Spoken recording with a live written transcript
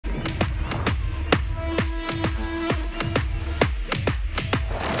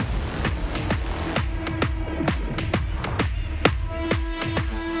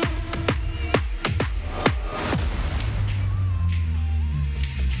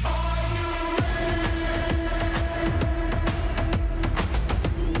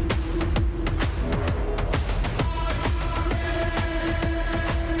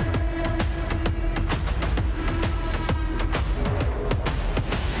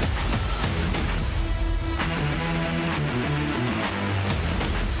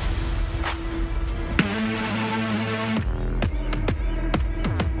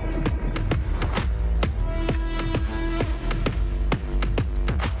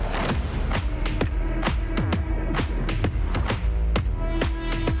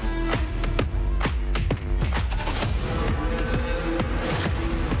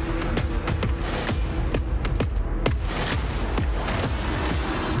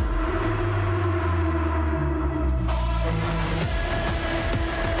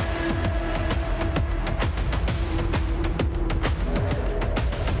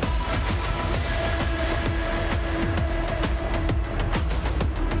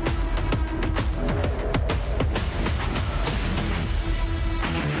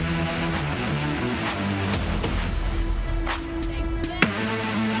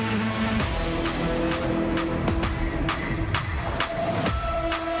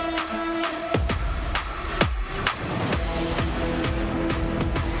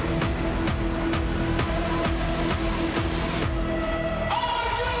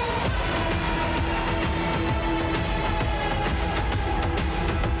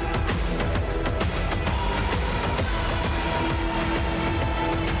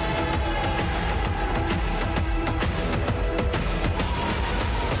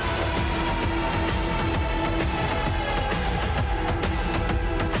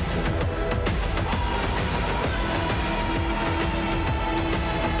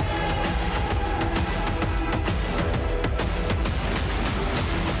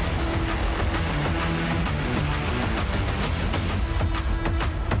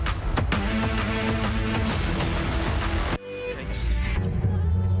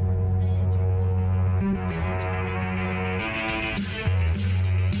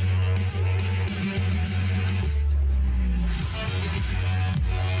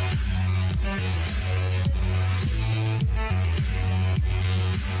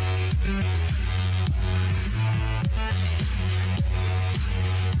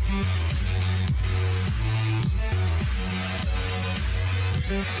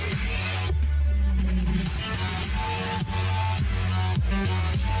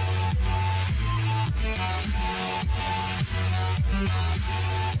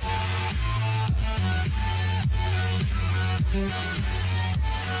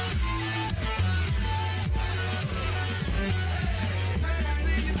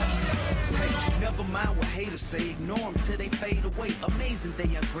Never mind what haters say, ignore them till they fade away. Amazing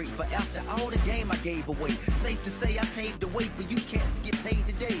they ungrateful after all the game I gave away. Safe to say I paved the way for you cats to get paid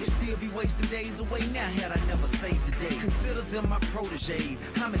today. Still be wasting days away now had I never saved the day. Consider them my protege.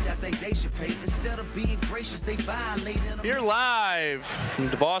 How much I think they should pay? Instead of being gracious, they violated them. Here live from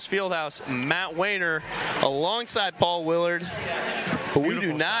DeVos Fieldhouse, Matt Wayner alongside Paul Willard. But we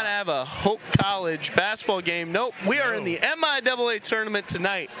do not have a Hope College basketball game. Nope, we are in the MIAA tournament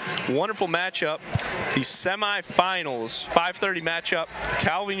tonight. Wonderful matchup. The semifinals, 5:30 matchup.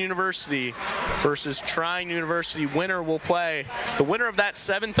 Calvin University versus Trine University. Winner will play. The winner of that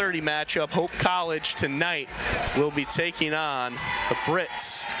 7:30 matchup, Hope College, tonight will be taking on the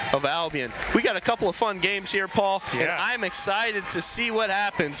Brits of Albion. We got a couple of fun games here, Paul, and I'm excited to see what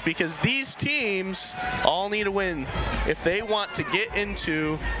happens because these teams all need a win if they want to get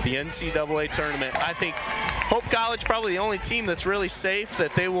into the NCAA tournament. I think Hope College probably the only team that's really safe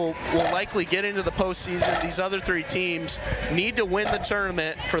that they will likely get into the postseason. These other three teams need to win the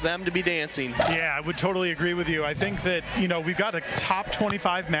tournament for them to be dancing. Yeah, I would totally agree with you. I think that, you know, we've got a top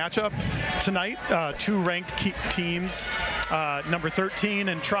 25 matchup tonight, two ranked teams. Number 13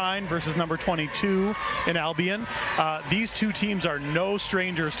 in Trine versus number 22 in Albion. These two teams are no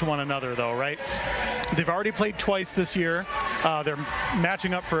strangers to one another, though, right? They've already played twice this year. They're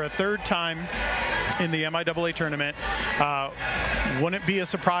matching up for a third time in the MIAA tournament. Wouldn't it be a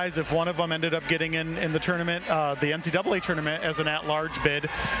surprise if one of them ended up getting in the tournament, the NCAA tournament, as an at-large bid?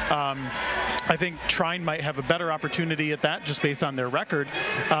 I think Trine might have a better opportunity at that just based on their record.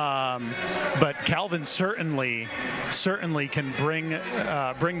 But Calvin certainly can bring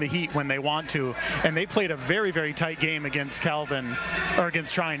the heat when they want to. And they played a very, very tight game against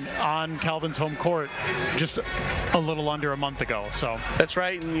Trine on Calvin's home court just a little under a month ago. So that's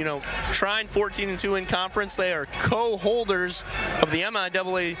right. And, you know, Trine 14-2 in conference. They are co-holders of the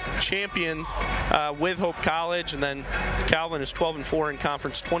MIAA champion with Hope College, and then Calvin is 12-4 in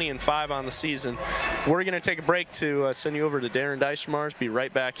conference, 20-5 on the season. We're going to take a break to send you over to Darren Dijsselmars. Be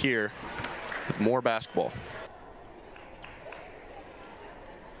right back here with more basketball.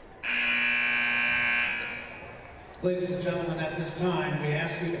 Ladies and gentlemen, at this time, we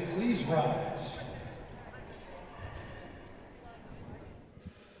ask you to please rise.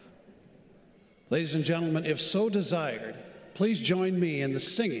 Ladies and gentlemen, if so desired, please join me in the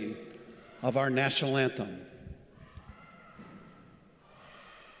singing of our national anthem.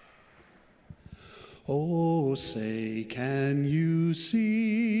 Oh, say, can you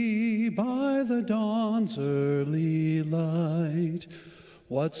see by the dawn's early light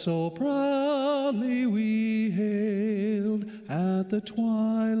what so proudly we hailed at the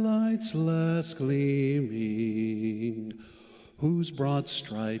twilight's last gleaming, whose broad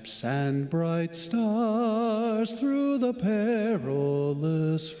stripes and bright stars through the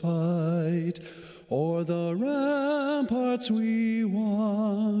perilous fight o'er the ramparts we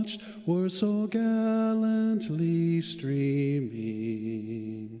watched were so gallantly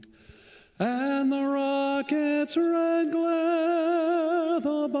streaming. And the rocket's red glare,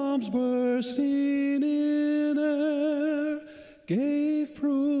 the bombs bursting in air, gave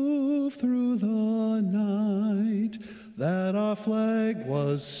proof through the night that our flag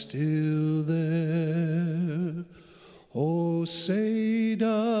was still there. Oh, say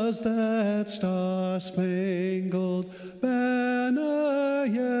does that star-spangled banner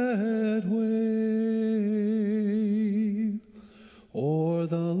yet wave o'er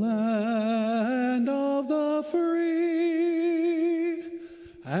the land of the free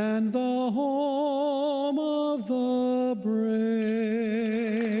and the home of the brave?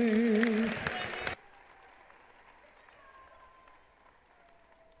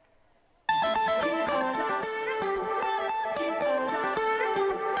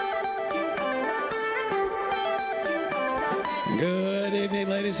 Good evening,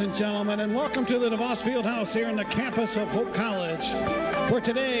 ladies and gentlemen, and welcome to the DeVos Fieldhouse here in the campus of Hope College for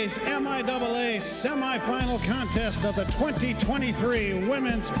today's MIAA semifinal contest of the 2023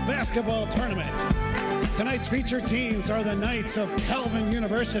 Women's Basketball Tournament. Tonight's featured teams are the Knights of Calvin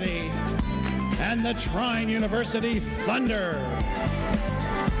University and the Trine University Thunder.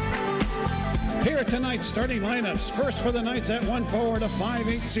 Here are tonight's starting lineups. First for the Knights at 1 forward, a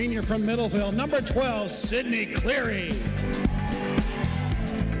 5'8" senior from Middleville, number 12, Sydney Cleary.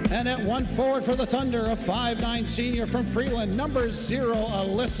 And at 1 forward for the Thunder, a 5'9" senior from Freeland, number 0,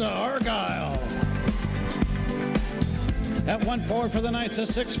 Alyssa Argyle. At 1 forward for the Knights, a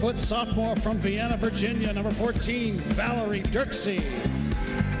 6-foot sophomore from Vienna, Virginia, number 14, Valerie Dirksey.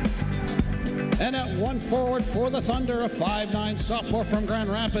 And at 1 forward for the Thunder, a 5'9" sophomore from Grand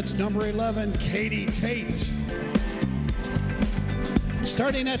Rapids, number 11, Katie Tate.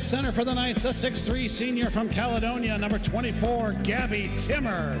 Starting at center for the Knights, a 6'3" senior from Caledonia, number 24, Gabby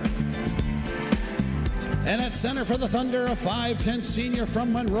Timmer. And at center for the Thunder, a 5'10" senior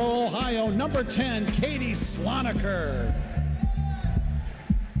from Monroe, Ohio, number 10, Katie Sloniker.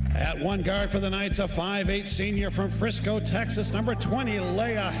 At 1 guard for the Knights, a 5'8" senior from Frisco, Texas, number 20,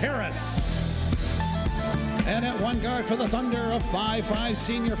 Leah Harris. And at 1 guard for the Thunder, a 5'5"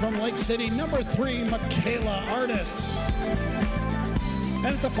 senior from Lake City, number 3, Michaela Artis.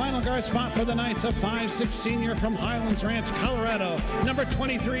 And at the final guard spot for the Knights, a 5'6" senior from Highlands Ranch, Colorado, number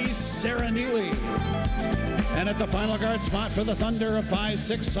 23, Sarah Neely. And at the final guard spot for the Thunder, a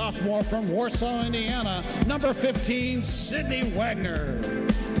 5'6" sophomore from Warsaw, Indiana, number 15, Sydney Wagner.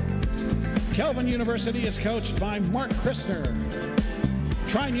 Kelvin University is coached by Mark Christner.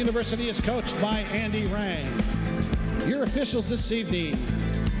 Trine University is coached by Andy Rang. Your officials this evening,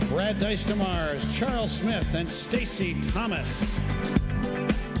 Brad Dice-DeMars, Charles Smith, and Stacy Thomas.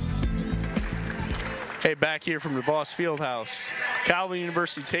 Hey, back here from the DeVos Fieldhouse. Calvin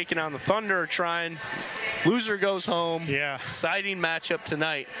University taking on the Thunder, trying. Loser goes home. Yeah. Exciting matchup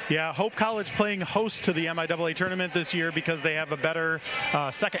tonight. Yeah, Hope College playing host to the MIAA tournament this year because they have a better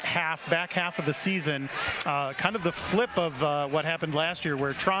back half of the season. Kind of the flip of what happened last year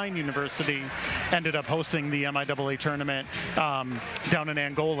where Trine University ended up hosting the MIAA tournament down in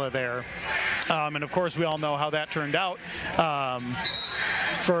Angola there. And of course, we all know how that turned out.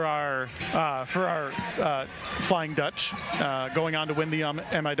 For our Flying Dutch, going on to win the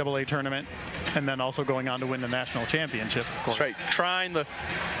MIAA tournament, and then also going on to win the national championship. That's right. Trine, the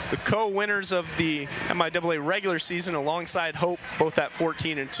co-winners of the MIAA regular season, alongside Hope, both at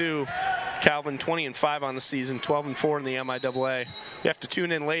 14-2. Calvin 20-5 on the season, 12-4 in the MIAA. You have to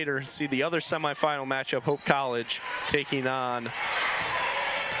tune in later and see the other semifinal matchup. Hope College taking on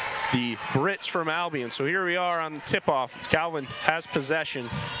the Brits from Albion. So here we are on the tip-off. Calvin has possession.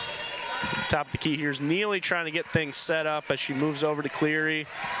 At the top of the key, here's Neely trying to get things set up as she moves over to Cleary.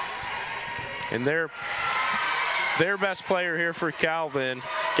 And their best player here for Calvin,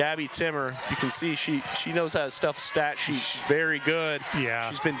 Gabby Timmer. You can see she knows how to stuff stat sheet. She's very good. Yeah.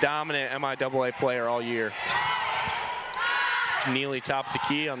 She's been dominant MIAA player all year. Neely top of the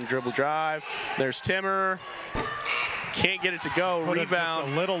key on the dribble drive. There's Timmer. Can't get it to go. Rebound.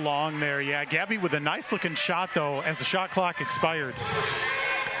 Just a little long there. Yeah, Gabby with a nice looking shot though as the shot clock expired.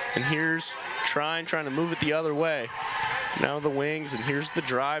 And here's Trine trying to move it the other way. Now the wings, and here's the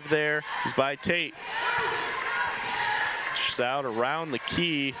drive there. Is by Tate. Just out around the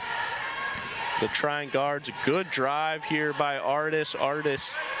key. The Trine guards, a good drive here by Artis.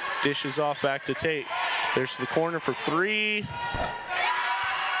 Artis dishes off back to Tate. There's the corner for 3.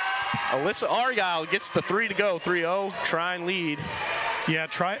 Alyssa Argyle gets the 3 to go. 3-0, Trine lead. Yeah,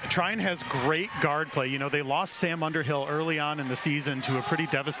 Trine has great guard play. You know, they lost Sam Underhill early on in the season to a pretty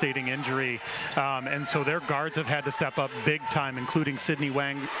devastating injury. And so their guards have had to step up big time, including Sydney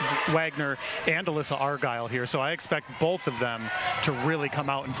Wagner and Alyssa Argyle here. So I expect both of them to really come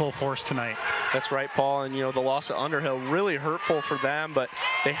out in full force tonight. That's right, Paul. And, you know, the loss of Underhill, really hurtful for them, but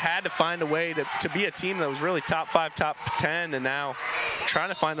they had to find a way to be a team that was really top 5, top 10, and now trying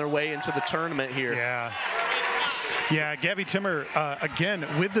to find their way into the tournament here. Yeah. Yeah, Gabby Timmer, again,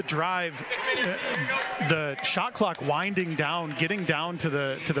 with the drive, the shot clock winding down, getting down to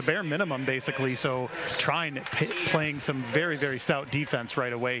the bare minimum, basically. So Trine playing some very, very stout defense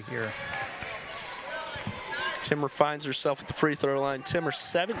right away here. Timmer finds herself at the free throw line. Timmer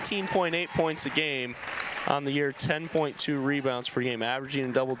 17.8 points a game on the year, 10.2 rebounds per game, averaging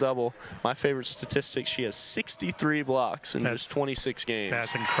a double-double. My favorite statistic, she has 63 blocks in just 26 games.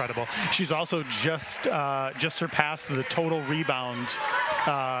 That's incredible. She's also just surpassed the total rebound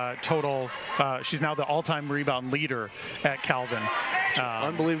total. She's now the all-time rebound leader at Calvin.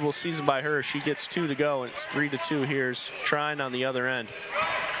 Unbelievable season by her. She gets 2 to go, and it's 3-2. Here's Trine on the other end.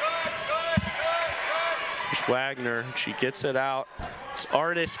 Here's Wagner. She gets it out. This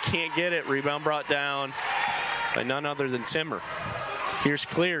Artis can't get it. Rebound brought down by none other than Timmer. Here's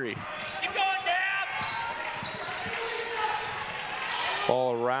Cleary. Keep going, Dad.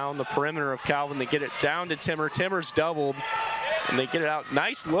 Ball around the perimeter of Calvin. They get it down to Timmer. Timmer's doubled. And they get it out.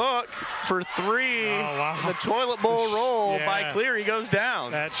 Nice look for three. Oh, wow. The toilet bowl roll by Cleary goes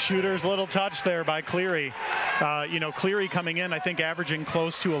down. That shooter's little touch there by Cleary. You know, Cleary coming in, I think, averaging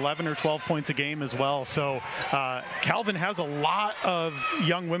close to 11 or 12 points a game as well. So Calvin has a lot of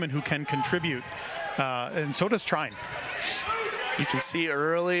young women who can contribute, and so does Trine. You can see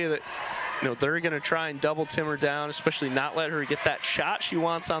early that they're going to try and double Timmer down, especially not let her get that shot she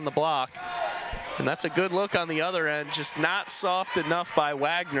wants on the block. And that's a good look on the other end, just not soft enough by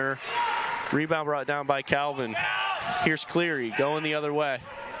Wagner. Rebound brought down by Calvin. Here's Cleary going the other way.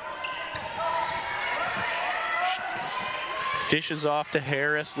 Dishes off to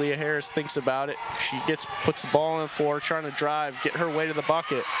Harris. Leah Harris thinks about it. She puts the ball on the floor, trying to drive, get her way to the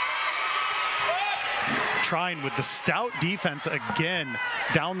bucket. Trine with the stout defense again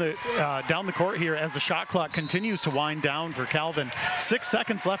down the court here as the shot clock continues to wind down for Calvin. 6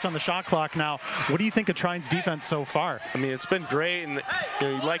 seconds left on the shot clock now. What do you think of Trine's defense so far? I mean, it's been great, and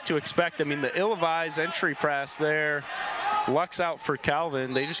you'd like to expect. I mean, the ill-advised entry press there. Luck's out for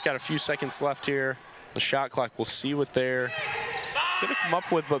Calvin. They just got a few seconds left here. The shot clock. We'll see what they're going to come up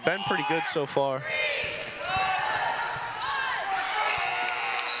with, but been pretty good so far.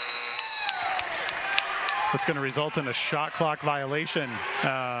 That's going to result in a shot clock violation.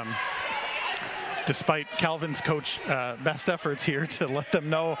 Despite Calvin's coach best efforts here to let them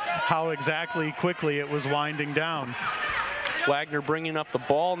know how exactly quickly it was winding down. Wagner bringing up the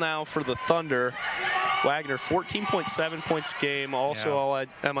ball now for the Thunder. Wagner, 14.7 points a game, also all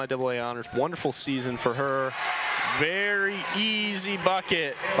MIAA honors. Wonderful season for her. Very easy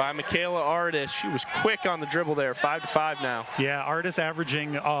bucket by Michaela Artis. She was quick on the dribble there, 5-5 now. Yeah, Artis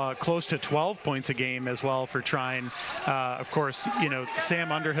averaging close to 12 points a game as well for Trine. Of course,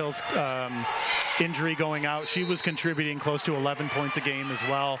 Sam Underhill's injury going out, she was contributing close to 11 points a game as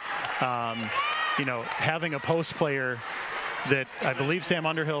well. Having a post player that I believe Sam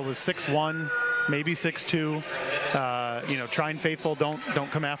Underhill was 6'1", maybe 6'2". Trine faithful,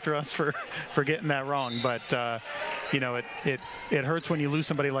 don't come after us for getting that wrong. But it hurts when you lose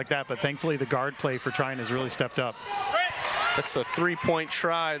somebody like that. But thankfully, the guard play for Trine has really stepped up. That's a three-point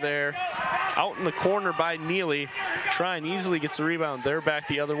try there. Out in the corner by Neely. Trine easily gets the rebound. They're back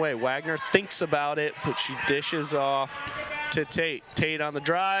the other way. Wagner thinks about it, but she dishes off to Tate. Tate on the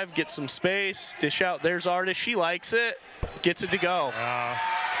drive, gets some space, dish out. There's Artis. She likes it, gets it to go.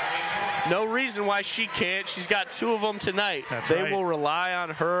 No reason why she can't. She's got 2 of them tonight. They will rely on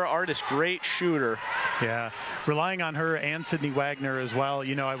her. Artis, great shooter. Yeah, relying on her and Sydney Wagner as well.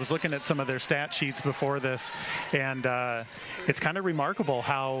 I was looking at some of their stat sheets before this, and it's kind of remarkable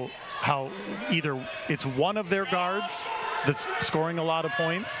how either it's one of their guards that's scoring a lot of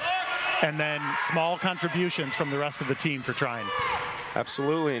points, and then small contributions from the rest of the team for Trine.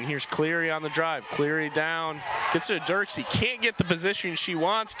 Absolutely, and here's Cleary on the drive. Cleary down, gets it to Dirksey. Can't get the position she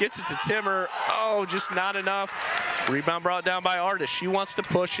wants, gets it to Timmer. Oh, just not enough. Rebound brought down by Artis. She wants to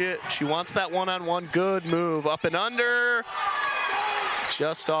push it. She wants that one-on-one. Good move, up and under.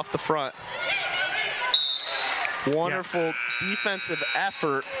 Just off the front. Wonderful defensive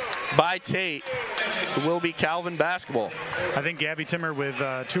effort by Tate. It will be Calvin basketball. I think Gabby Timmer with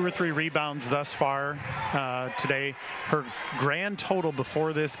 2 or 3 rebounds thus far today. Her grand total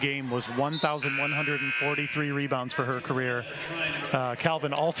before this game was 1,143 rebounds for her career.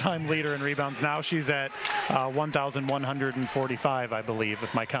 Calvin, all-time leader in rebounds. Now she's at 1,145, I believe,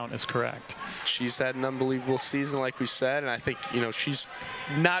 if my count is correct. She's had an unbelievable season, like we said, and I think, she's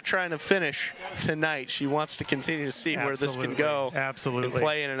not trying to finish tonight. She wants to continue to see where this can go. Absolutely. And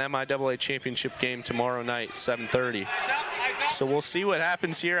play in an MIAA championship game tomorrow night, 7:30. So we'll see what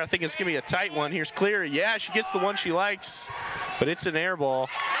happens here. I think it's going to be a tight one. Here's Cleary. Yeah, she gets the one she likes, but it's an air ball.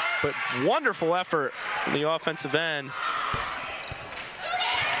 But wonderful effort on the offensive end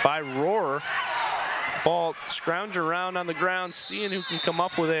by Rohrer. Ball scrounge around on the ground, seeing who can come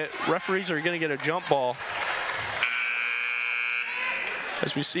up with it. Referees are going to get a jump ball.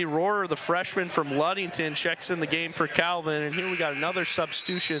 As we see Rohrer, the freshman from Ludington, checks in the game for Calvin. And here we got another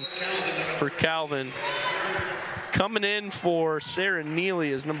substitution for Calvin. Coming in for Sarah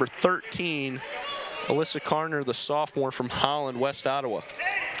Neely is number 13, Alyssa Carner, the sophomore from Holland, West Ottawa.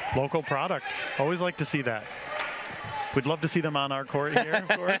 Local product. Always like to see that. We'd love to see them on our court here, of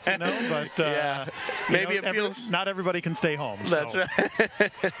course, but yeah, maybe it feels not everybody can stay home. That's right.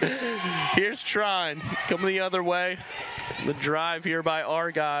 Here's Trine coming the other way. The drive here by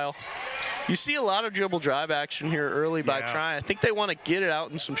Argyle. You see a lot of dribble drive action here early by Trine. I think they want to get it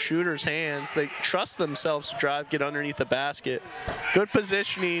out in some shooters' hands. They trust themselves to drive, get underneath the basket. Good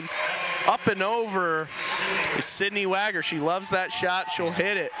positioning. Up and over is Sydney Wagner. She loves that shot. She'll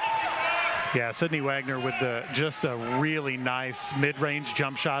hit it. Yeah, Sydney Wagner with just a really nice mid-range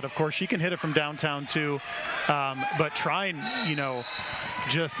jump shot. Of course, she can hit it from downtown too. But Trine,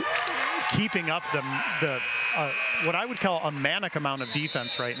 just keeping up the what I would call a manic amount of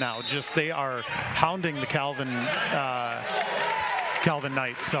defense right now. Just they are hounding the Calvin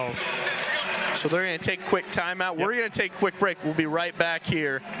Knights. So they're going to take a quick timeout. Yep. We're going to take a quick break. We'll be right back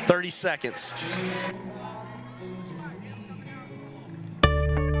here. 30 seconds.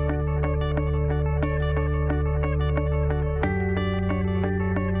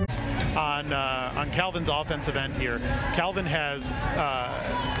 On Calvin's offensive end here, Calvin has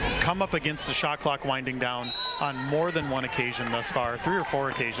come up against the shot clock winding down on more than one occasion thus far, 3 or 4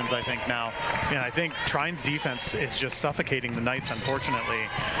 occasions I think now, and I think Trine's defense is just suffocating the Knights, unfortunately,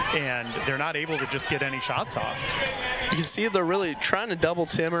 and they're not able to just get any shots off. You can see they're really trying to double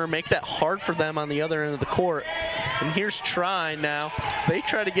Timmer, make that hard for them on the other end of the court, and here's Trine now, so they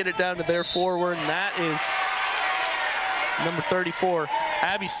try to get it down to their forward, and that is number 34.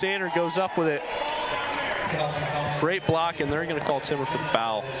 Abby Sander goes up with it. Great block, and they're going to call Timmer for the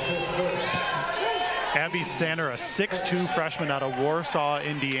foul. Abby Sander, a 6'2" freshman out of Warsaw,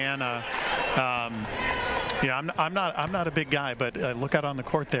 Indiana. I'm not a big guy, but I look out on the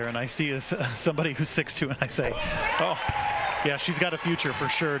court there, and I see somebody who's 6'2", and I say, oh. Yeah, she's got a future for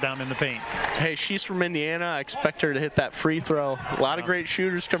sure down in the paint. Hey, she's from Indiana. I expect her to hit that free throw. A lot of great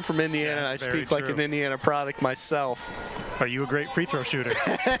shooters come from Indiana. I speak like an Indiana product myself. Are you a great free throw shooter?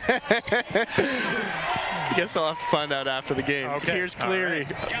 I guess I'll have to find out after the game. Okay. Here's Cleary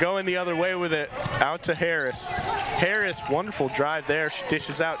going the other way with it. Out to Harris. Harris, wonderful drive there. She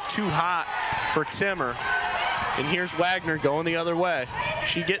dishes out too hot for Timmer. And here's Wagner going the other way.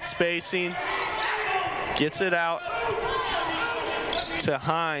 She gets spacing, gets it out to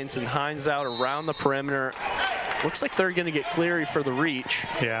Hines, and Hines out around the perimeter. Looks like they're going to get Cleary for the reach.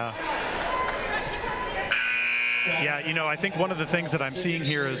 Yeah. Yeah, I think one of the things that I'm seeing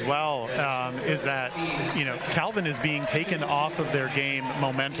here as well is that, Calvin is being taken off of their game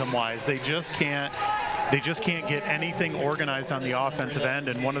momentum-wise. They just can't get anything organized on the offensive end,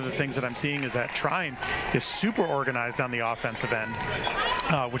 and one of the things that I'm seeing is that Trine is super organized on the offensive end,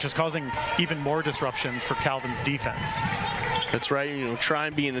 which is causing even more disruptions for Calvin's defense. That's right.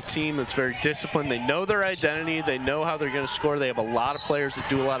 Trine being a team that's very disciplined. They know their identity. They know how they're going to score. They have a lot of players that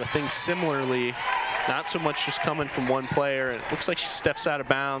do a lot of things similarly. Not so much just coming from one player. It looks like she steps out of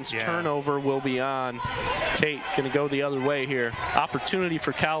bounds. Yeah. Turnover will be on. Tate going to go the other way here. Opportunity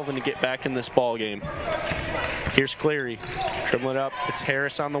for Calvin to get back in this ball game. Here's Cleary. Dribbling it up. It's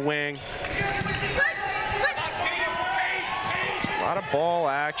Harris on the wing. It's a lot of ball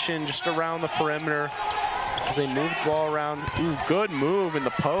action just around the perimeter as they move the ball around. Ooh, good move in the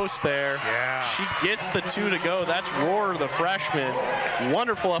post there. Yeah. She gets the 2 to go. That's Rohrer, the freshman.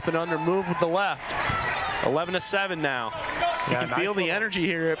 Wonderful up and under move with the left. 11-7 now. You can feel the energy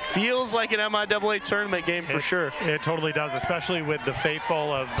here. It feels like an MIAA tournament game for sure. It totally does, especially with the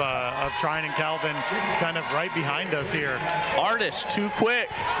faithful of Trine and Calvin kind of right behind us here. Artist, too quick.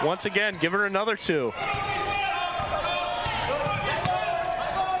 Once again, give her another 2.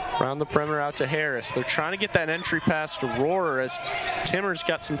 Around the perimeter out to Harris. They're trying to get that entry pass to Rohrer as Timmer's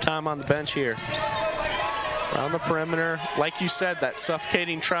got some time on the bench here. Around the perimeter, like you said, that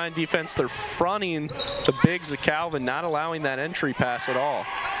suffocating Trine defense, they're fronting the bigs of Calvin, not allowing that entry pass at all.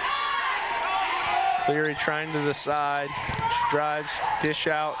 Cleary trying to the side. She drives, dish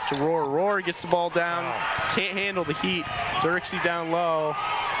out to Rohrer. Rohrer gets the ball down, can't handle the heat. Dirksey down low.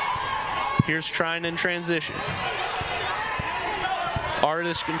 Here's Trine in transition.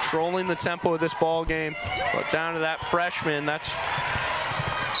 Artist controlling the tempo of this ball game. But down to that freshman, that's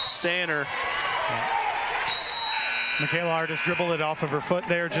Sander. Michaela Artist dribbled it off of her foot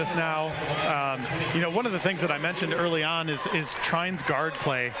there just now. One of the things that I mentioned early on is Trine's guard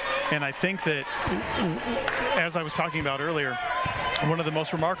play. And I think that, as I was talking about earlier, one of the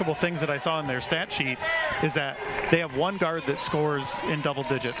most remarkable things that I saw in their stat sheet is that they have one guard that scores in double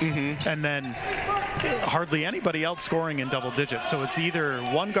digits, and then hardly anybody else scoring in double digits. So it's either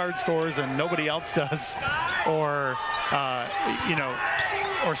one guard scores and nobody else does, or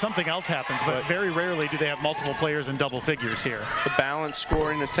or something else happens, but very rarely do they have multiple players in double figures here. The balanced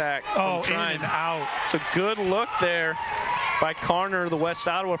scoring attack. Oh, in and out. It's a good look there by Carner, the West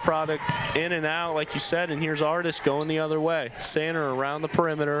Ottawa product, in and out, like you said, and here's Artist going the other way. Sander around the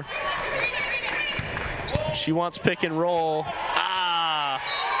perimeter. She wants pick and roll.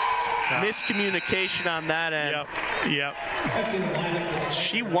 Miscommunication on that end. Yep.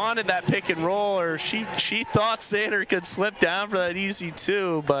 She wanted that pick and roll, or she thought Sander could slip down for that easy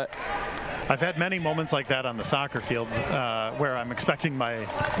 2, but I've had many moments like that on the soccer field where I'm expecting my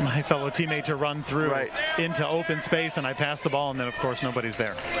fellow teammate to run through into open space, and I pass the ball, and then, of course, nobody's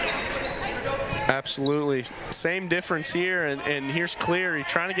there. Absolutely. Same difference here, and here's Cleary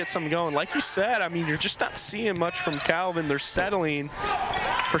trying to get something going. Like you said, I mean, you're just not seeing much from Calvin. They're settling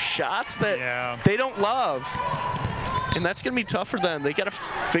for shots that they don't love. And that's going to be tough for them. They got to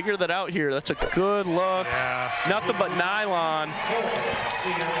figure that out here. That's a good look. Nothing but nylon.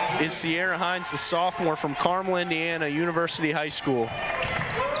 Is Sierra Hines, the sophomore from Carmel, Indiana University High School.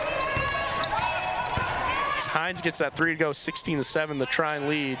 As Hines gets that 3 to go, 16-7, the Trine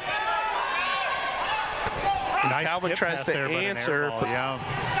lead. Nice Calvin tries to answer.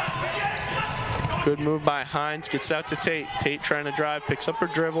 Good move by Hines. Gets it out to Tate. Tate trying to drive, picks up her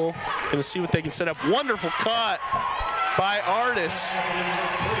dribble. Gonna see what they can set up. Wonderful cut by Artis.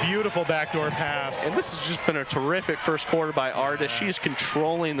 Beautiful backdoor pass. And this has just been a terrific first quarter by Artis. She is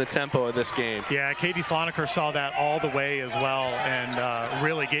controlling the tempo of this game. Yeah, Katie Sloniker saw that all the way as well, and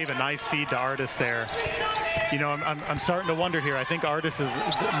really gave a nice feed to Artis there. You know, I'm starting to wonder here. I think Artis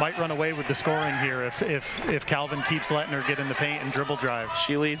might run away with the scoring here if Calvin keeps letting her get in the paint and dribble drive.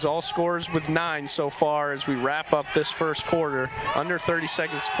 She leads all scorers with 9 so far as we wrap up this first quarter. Under 30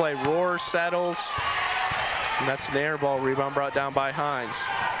 seconds to play. Roar settles. And that's an air ball. Rebound brought down by Hines.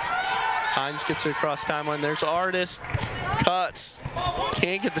 Hines gets it across timeline. There's Artis. Cuts.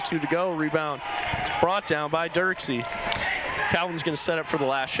 Can't get the 2 to go. Rebound. It's brought down by Dirksey. Calvin's going to set up for the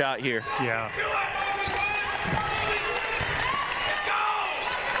last shot here. Yeah.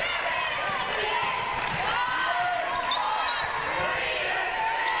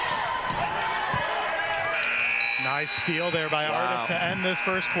 Nice steal there by Artis to end this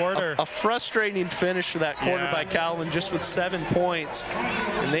first quarter. A frustrating finish to that quarter by Calvin, just with 7 points.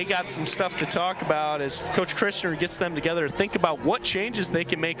 And they got some stuff to talk about as Coach Christner gets them together to think about what changes they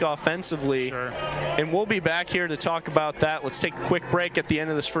can make offensively. And we'll be back here to talk about that. Let's take a quick break at the end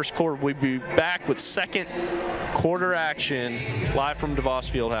of this first quarter. We'll be back with second quarter action live from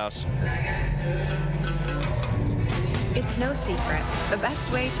DeVos Fieldhouse. It's no secret. The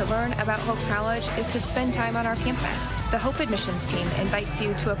best way to learn about Hope College is to spend time on our campus. The Hope admissions team invites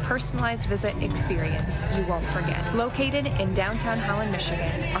you to a personalized visit experience you won't forget. Located in downtown Holland,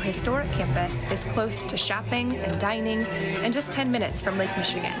 Michigan, our historic campus is close to shopping and dining and just 10 minutes from Lake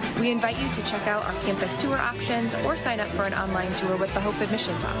Michigan. We invite you to check out our campus tour options or sign up for an online tour with the Hope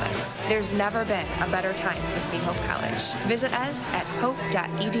admissions office. There's never been a better time to see Hope College. Visit us at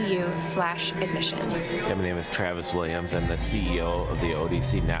hope.edu/admissions. Yeah, my name is Travis Williams. I'm the CEO of the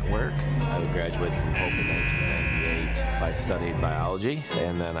ODC Network. I graduated from Hope in 1998. I studied biology,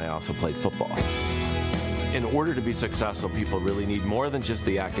 and then I also played football. In order to be successful, people really need more than just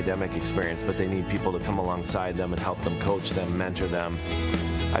the academic experience, but they need people to come alongside them and help them, coach them, mentor them.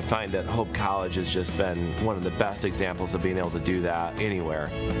 I find that Hope College has just been one of the best examples of being able to do that anywhere.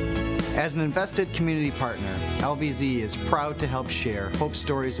 As an invested community partner, LVZ is proud to help share Hope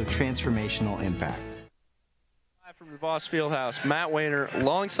stories of transformational impact. From the DeVos Fieldhouse, Matt Wayner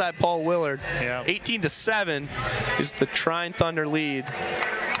alongside Paul Willard. 18-7 is the Trine Thunder lead.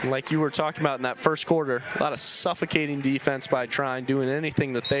 Like you were talking about in that first quarter, a lot of suffocating defense by Trine, doing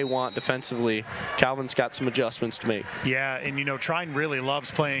anything that they want defensively. Calvin's got some adjustments to make. Yeah, and you know, Trine really loves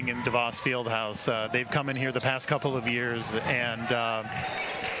playing in DeVos Fieldhouse. They've come in here the past couple of years and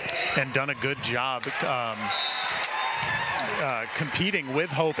done a good job competing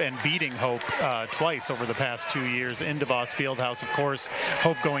with Hope and beating Hope twice over the past 2 years in DeVos Fieldhouse. Of course,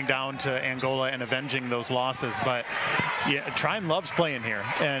 Hope going down to Angola and avenging those losses. But yeah, Trine loves playing here,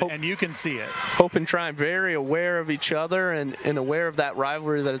 and you can see it. Hope and Trine very aware of each other and aware of that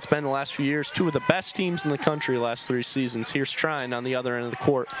rivalry that it's been the last few years. Two of the best teams in the country the last 3 seasons. Here's Trine on the other end of the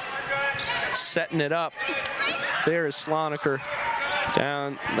court. Setting it up. There is Sloniker.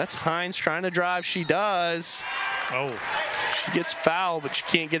 Down. That's Hines trying to drive. She does. Oh. She gets fouled, but she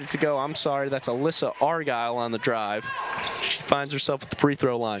can't get it to go. I'm sorry, that's Alyssa Argyle on the drive. She finds herself at the free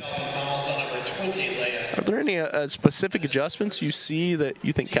throw line. Are there any specific adjustments you see that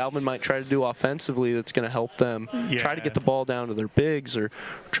you think Calvin might try to do offensively that's going to help them try to get the ball down to their bigs or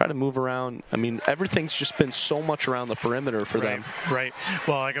try to move around? I mean, everything's just been so much around the perimeter for them. Right.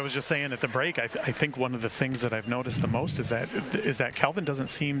 Well, like I was just saying at the break, I think one of the things that I've noticed the most is that Calvin doesn't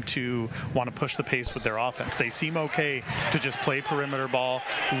seem to want to push the pace with their offense. They seem okay to just play perimeter ball,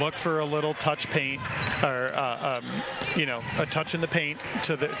 look for a little touch paint or a touch in the paint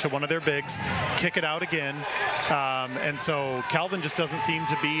to one of their bigs, kick it out again. And so Calvin just doesn't seem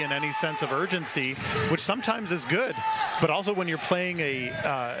to be in any sense of urgency, which sometimes is good. But also when you're playing a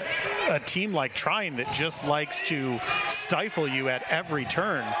team like Trine that just likes to stifle you at every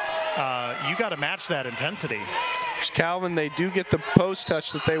turn, you got to match that intensity. Calvin, they do get the post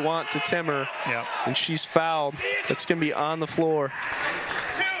touch that they want to Timmer, and she's fouled. That's going to be on the floor.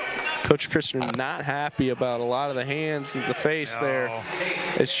 Coach Christner not happy about a lot of the hands in the face there,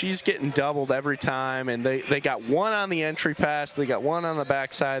 as she's getting doubled every time, and they got one on the entry pass, they got one on the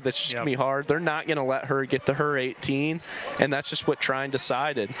backside. That's just going to be hard. They're not going to let her get to her 18, and that's just what Trine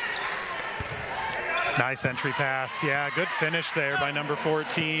decided. Nice entry pass. Yeah, good finish there by number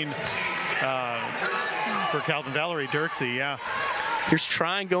 14 for Calvin Valerie Dirksey. Yeah. Here's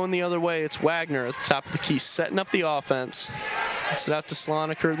Trine going the other way. It's Wagner at the top of the key, setting up the offense. Gets it out to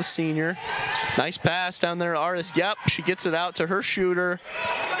Sloniker, the senior. Nice pass down there to Artis. Yep, she gets it out to her shooter.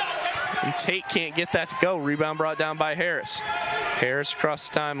 And Tate can't get that to go. Rebound brought down by Harris. Harris across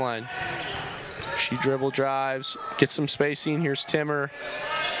the timeline. She dribble drives, gets some spacing. Here's Timmer.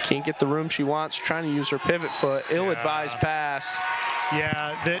 Can't get the room she wants, trying to use her pivot foot. Ill-advised pass.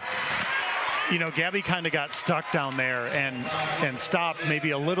 Yeah, that, you know, Gabby kind of got stuck down there and stopped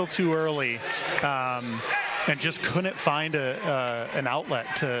maybe a little too early, and just couldn't find an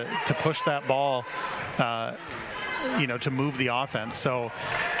outlet to push that ball, you know, to move the offense. So,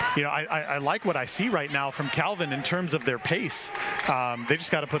 you know, I like what I see right now from Calvin in terms of their pace. They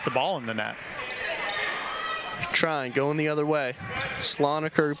just got to put the ball in the net. Trine going the other way.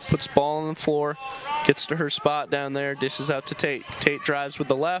 Sloniker puts ball on the floor, gets to her spot down there, dishes out to Tate. Tate drives with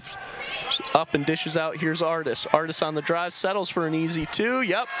the left, up and dishes out. Here's Artis. Artis on the drive, settles for an easy two.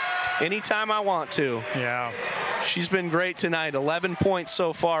 Yep, anytime I want to. Yeah. She's been great tonight. 11 points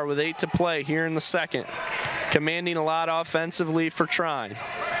so far with 8 to play here in the second. Commanding a lot offensively for Trine.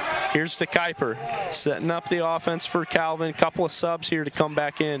 Here's to Kuiper, setting up the offense for Calvin. A couple of subs here to come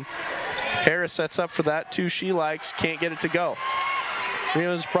back in. Harris sets up for that two she likes, can't get it to go.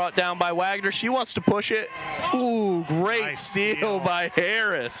 Rio's brought down by Wagner. She wants to push it. Ooh, great nice steal by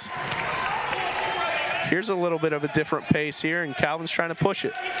Harris. Here's a little bit of a different pace here, and Calvin's trying to push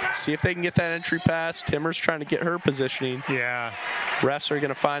it. See if they can get that entry pass. Timmer's trying to get her positioning. Yeah. Refs are going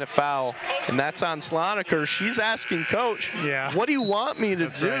to find a foul, and that's on Sloniker. She's asking Coach, what do you want me to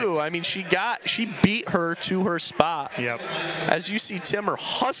do? Right. I mean, she beat her to her spot. Yep. As you see Timmer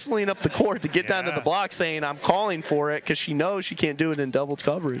hustling up the court to get down to the block, saying, I'm calling for it, because she knows she can't do it in double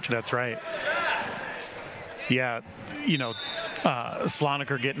coverage. That's right. Yeah, you know,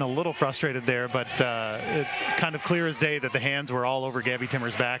 Sloniker getting a little frustrated there, but it's kind of clear as day that the hands were all over Gabby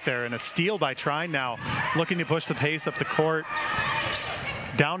Timmer's back there. And a steal by Trine now, looking to push the pace up the court.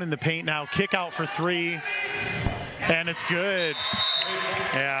 Down in the paint now, kick out for three, and it's good.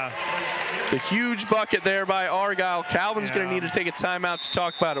 Yeah. The huge bucket there by Argyle. Calvin's going to need to take a timeout to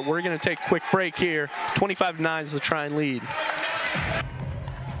talk about it. We're going to take a quick break here. 25-9 is the Trine lead.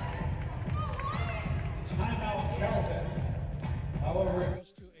 However, it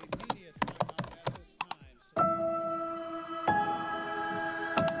goes to immediate timeout at this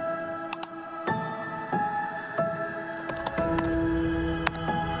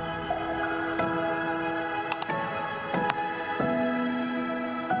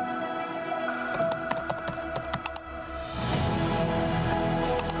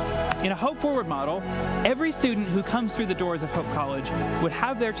In a Hope Forward model, every student who comes through the doors of Hope College would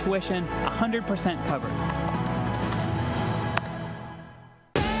have their tuition 100% covered.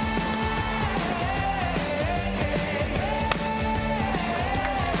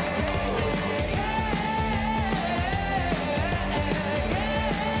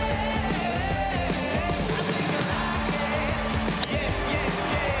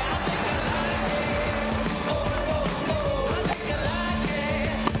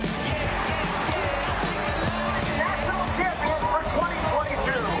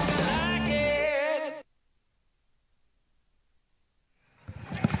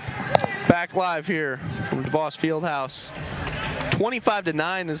 Back live here from DeVos Fieldhouse.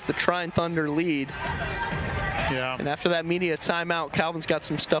 25-9 is the Trine Thunder lead. Yeah. And after that media timeout, Calvin's got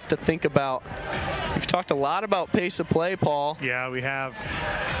some stuff to think about. We've talked a lot about pace of play, Paul. Yeah, we have.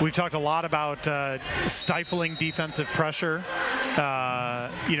 We've talked a lot about stifling defensive pressure.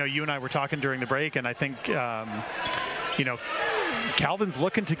 You know, you and I were talking during the break, and I think, you know, Calvin's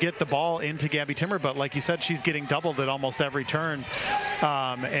looking to get the ball into Gabby Timmer, but like you said, she's getting doubled at almost every turn,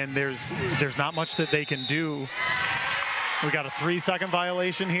 and there's not much that they can do. We got a 3-second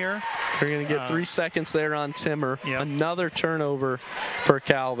violation here. We're going to get 3 seconds there on Timmer. Yep. Another turnover for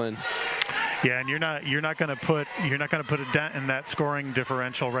Calvin. Yeah, and you're not going to put a dent in that scoring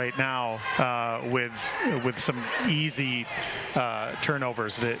differential right now with some easy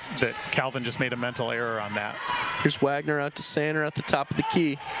turnovers that Calvin just made a mental error on that. Here's Wagner out to Sander at the top of the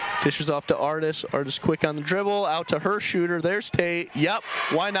key. Dishes off to Artis. Artis quick on the dribble. Out to her shooter. There's Tate. Yep,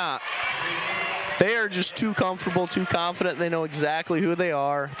 why not? They are just too comfortable, too confident. They know exactly who they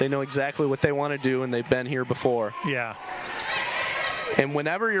are. They know exactly what they want to do, and they've been here before. Yeah. And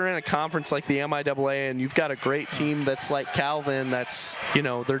whenever you're in a conference like the MIAA and you've got a great team that's like Calvin, that's, you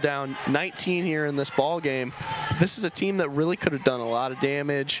know, they're down 19 here in this ball game. This is a team that really could have done a lot of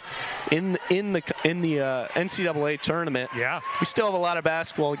damage in the NCAA tournament. Yeah. We still have a lot of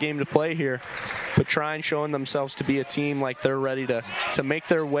basketball game to play here, but Trine showing themselves to be a team like they're ready to make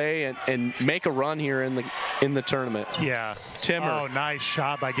their way and make a run here in the tournament. Yeah. Timmer. Oh, nice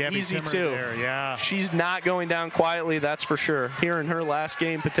shot by Gabby Easy Timmer too. there. Yeah. She's not going down quietly, that's for sure. Here in her last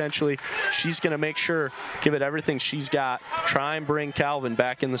game, potentially, she's going to make sure, give it everything she's got, try and bring Calvin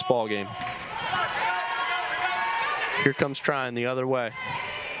back in this ball game. Here comes Trine the other way.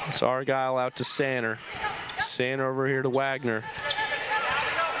 It's Argyle out to Sander. Sander over here to Wagner.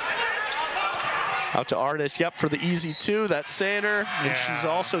 Out to Artis. Yep, for the easy two. That's Sander. And yeah. She's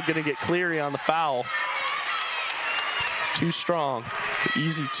also going to get Cleary on the foul. Too strong. The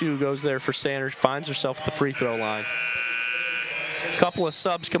easy two goes there for Sander. Finds herself at the free throw line. A couple of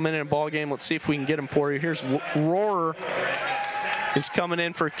subs coming in a ball game. Let's see if we can get them for you. Here's Rohrer is coming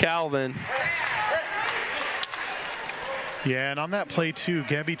in for Calvin. Yeah, and on that play too,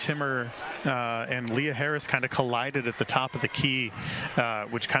 Gabby Timmer and Leah Harris kind of collided at the top of the key,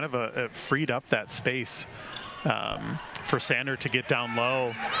 which kind of freed up that space for Sander to get down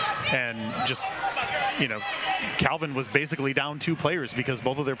low. And just, you know, Calvin was basically down 2 players because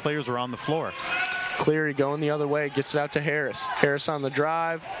both of their players were on the floor. Cleary going the other way, gets it out to Harris. Harris on the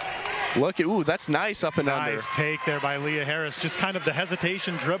drive. Look at, ooh, that's nice up and under. Nice take there by Leah Harris. Just kind of the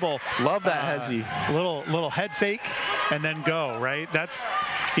hesitation dribble. Love that hezzy. Little head fake and then go, right? That's,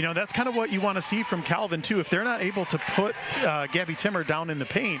 you know, that's kind of what you want to see from Calvin too. If they're not able to put Gabby Timmer down in the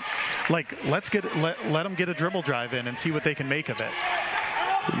paint, like let them get a dribble drive in and see what they can make of it.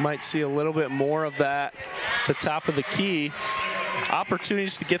 We might see a little bit more of that at the top of the key.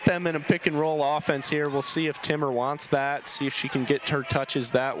 Opportunities to get them in a pick and roll offense here. We'll see if Timmer wants that, see if she can get her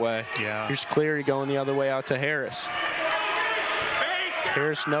touches that way. Yeah. Here's Cleary going the other way out to Harris.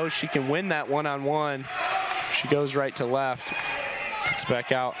 Harris knows she can win that one-on-one. She goes right to left. Gets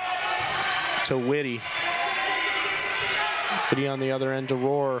back out to Whitty. Whitty on the other end to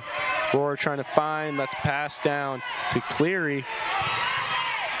Rohrer. Rohrer trying to find, that's passed down to Cleary.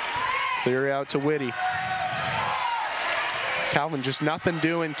 Cleary out to Whitty. Calvin just nothing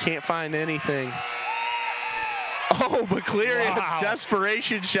doing, can't find anything. Oh, but Cleary, wow. A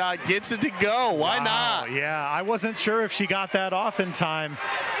desperation shot, gets it to go. Why not? Yeah, I wasn't sure if she got that off in time.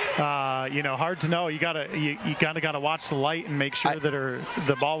 You know, hard to know. You gotta watch the light and make sure that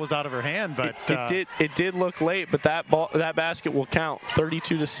the ball was out of her hand. But it did look late, but that basket will count.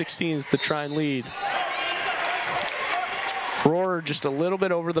 32-16 is the Trine lead. Rohrer just a little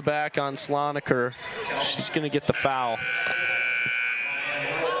bit over the back on Sloniker. She's going to get the foul.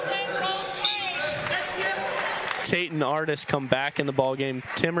 Tate and Artis come back in the ball game.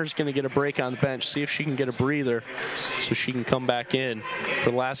 Timmer's going to get a break on the bench, see if she can get a breather so she can come back in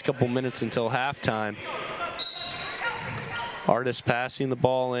for the last couple minutes until halftime. Artis passing the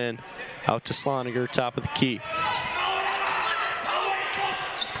ball in, out to Sloniger, top of the key.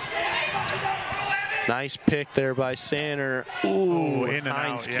 Nice pick there by Sander. Ooh, in and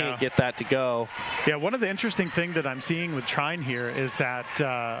Hines out, yeah. Can't get that to go. Yeah, one of the interesting things that I'm seeing with Trine here is that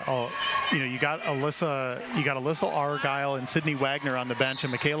you know, you got Alyssa Argyle and Sydney Wagner on the bench,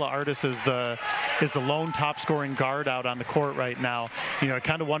 and Michaela Artis is the lone top scoring guard out on the court right now. You know, I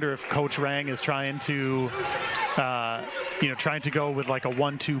kind of wonder if Coach Rang is trying to go with like a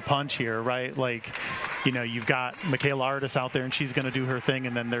 1-2 punch here, right? Like, you know, you've got Michaela Artis out there and she's going to do her thing,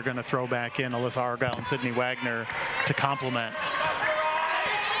 and then they're going to throw back in Alyssa Argyle and Sydney Wagner to complement.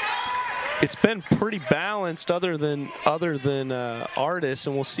 It's been pretty balanced other than Artis,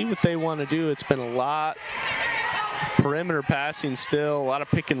 and we'll see what they want to do. It's been a lot of perimeter passing still, a lot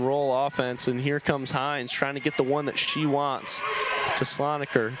of pick and roll offense, and here comes Hines trying to get the one that she wants to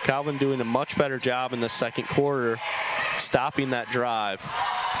Sloniker. Calvin doing a much better job in the second quarter, stopping that drive.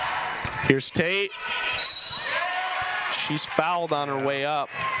 Here's Tate. She's fouled on her way up.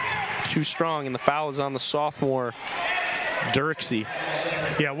 Too strong, and the foul is on the sophomore, Dirksey.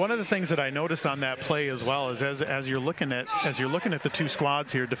 Yeah, one of the things that I noticed on that play as well is as you're looking at the two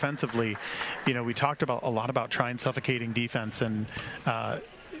squads here defensively, you know, we talked a lot about Trine suffocating defense, and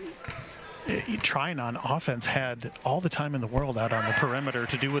Trine on offense had all the time in the world out on the perimeter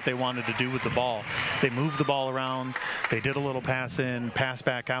to do what they wanted to do with the ball. They moved the ball around, they did a little pass in, pass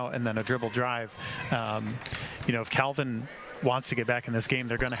back out, and then a dribble drive. If Calvin wants to get back in this game,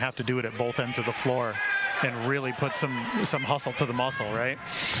 they're going to have to do it at both ends of the floor and really put some hustle to the muscle, right?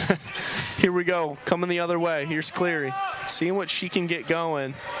 Here we go, coming the other way. Here's Cleary, seeing what she can get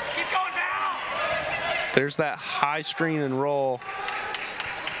going. Keep going now. There's that high screen and roll.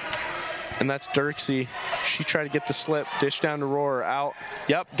 And that's Dirksey. She tried to get the slip, dish down to Rohrer, out.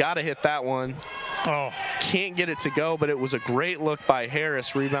 Yep, gotta hit that one. Oh, can't get it to go, but it was a great look by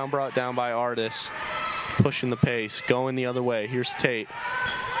Harris. Rebound brought down by Artis. Pushing the pace, going the other way. Here's Tate.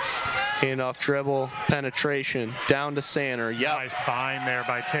 Handoff, dribble, penetration, down to Sander. Yep. Nice find there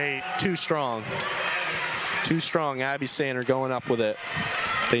by Tate. Too strong. Too strong. Abby Sander going up with it.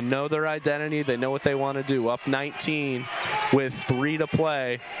 They know their identity. They know what they want to do. Up 19 with 3 to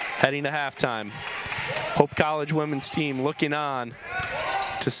play, heading to halftime. Hope College women's team looking on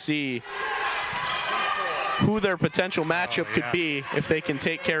to see who their potential matchup could be if they can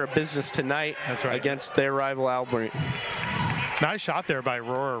take care of business tonight against their rival Albury. Nice shot there by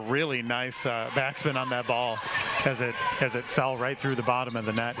Rohrer. Really nice backspin on that ball as it fell right through the bottom of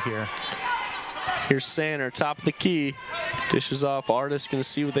the net here. Here's Sander, top of the key. Dishes off. Artis going to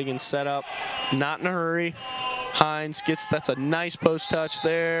see what they can set up. Not in a hurry. Hines gets, that's a nice post touch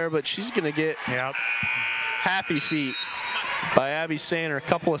there, but she's going to get happy feet by Abby Sander. A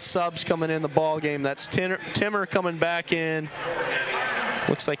couple of subs coming in the ball game. That's Timmer coming back in.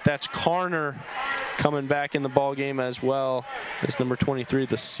 Looks like that's Carner coming back in the ball game as well as number 23,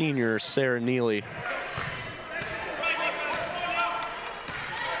 the senior Sarah Neely.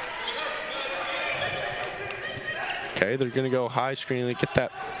 Okay, they're going to go high screen. They get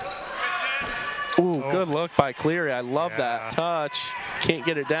that. Ooh, good look by Cleary. I love that touch. Can't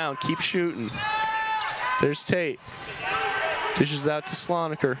get it down. Keep shooting. There's Tate. Dishes out to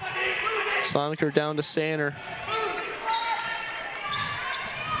Sloniker. Sloniker down to Sander.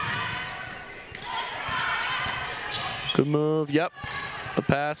 Good move. Yep. The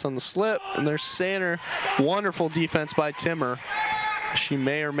pass on the slip. And there's Sander. Wonderful defense by Timmer. She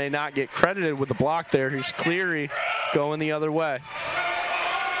may or may not get credited with the block there. Here's Cleary going the other way.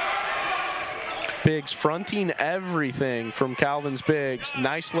 Biggs fronting everything from Calvin's Biggs.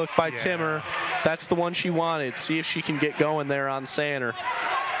 Nice look by Timmer. That's the one she wanted. See if she can get going there on Sander.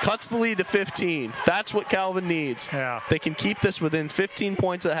 Cuts the lead to 15. That's what Calvin needs. Yeah. They can keep this within 15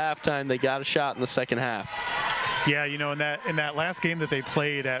 points at halftime. They got a shot in the second half. Yeah, you know, in that last game that they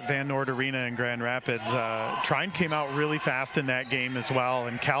played at Van Noord Arena in Grand Rapids, Trine came out really fast in that game as well,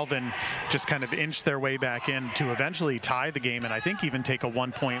 and Calvin just kind of inched their way back in to eventually tie the game, and I think even take a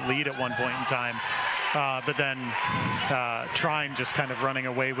 1-point lead at one point in time. But then Trine just kind of running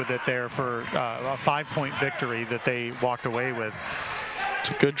away with it there for a 5-point victory that they walked away with. It's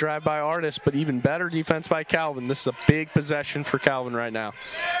a good drive by Artis, but even better defense by Calvin. This is a big possession for Calvin right now.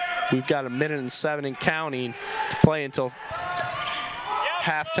 We've got 1:07 and counting to play until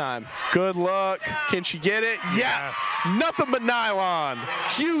halftime. Good look. Can she get it? Yes. Nothing but nylon.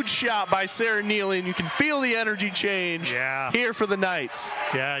 Huge shot by Sarah Neely, and you can feel the energy change here for the Knights.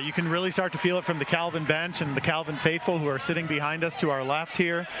 Yeah, you can really start to feel it from the Calvin bench and the Calvin faithful who are sitting behind us to our left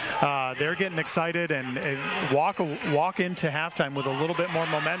here. They're getting excited and walk into halftime with a little bit more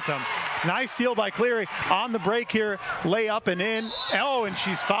momentum. Nice steal by Cleary on the break here. Lay up and in. Oh, and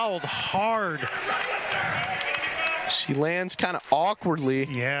she's fouled hard. She lands kind of awkwardly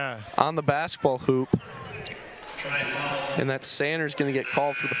on the basketball hoop. And that Sanders going to get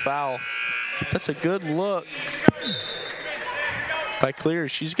called for the foul. But that's a good look by Cleary.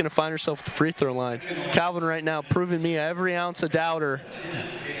 She's going to find herself at the free throw line. Calvin right now proving me every ounce a doubter,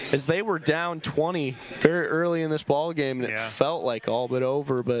 as they were down 20 very early in this ball game, and it felt like all but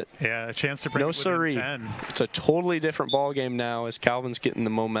over. But a chance to bring it within 10. It's a totally different ball game now as Calvin's getting the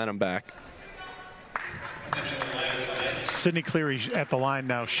momentum back. Sydney Cleary at the line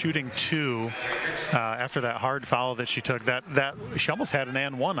now, shooting 2 after that hard foul that she took. That she almost had an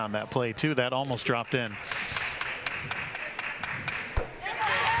and one on that play too. That almost dropped in.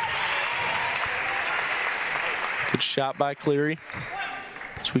 Good shot by Cleary.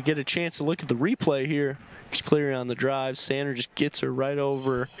 So we get a chance to look at the replay here. There's Cleary on the drive. Sander just gets her right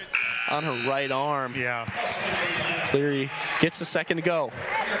over on her right arm. Yeah. Cleary gets a second to go.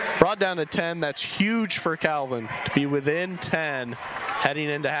 Brought down to 10. That's huge for Calvin to be within 10 heading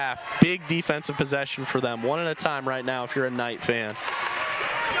into half. Big defensive possession for them. One at a time right now if you're a Knight fan.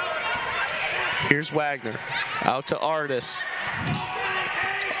 Here's Wagner. Out to Artis.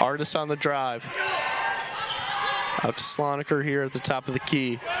 Artis on the drive. Out to Sloniker here at the top of the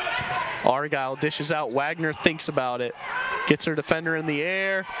key. Argyle dishes out. Wagner thinks about it. Gets her defender in the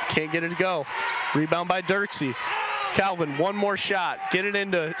air. Can't get it to go. Rebound by Dirksey. Calvin, one more shot. Get it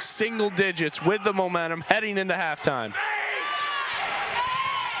into single digits with the momentum heading into halftime.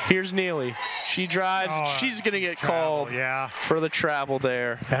 Here's Neely. She drives. She's going to get called for the travel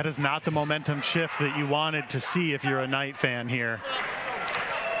there. That is not the momentum shift that you wanted to see if you're a Knight fan here.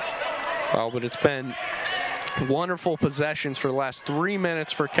 Well, but it's been wonderful possessions for the last 3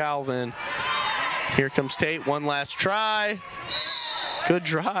 minutes for Calvin. Here comes Tate. One last try. Good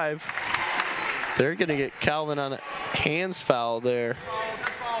drive. They're going to get Calvin on a hands foul there.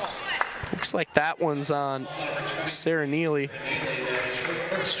 Looks like that one's on Sarah Neely.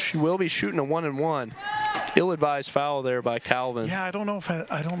 She will be shooting a 1-and-1. Ill-advised foul there by Calvin. Yeah, I don't know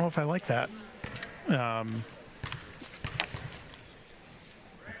if I like that.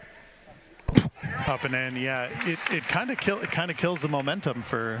 Up and in, yeah. It kind of kills the momentum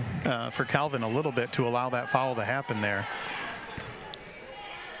for Calvin a little bit to allow that foul to happen there.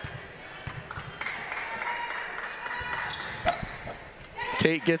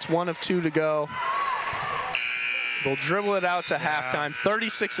 Tate gets 1 of 2 to go. They'll dribble it out to halftime.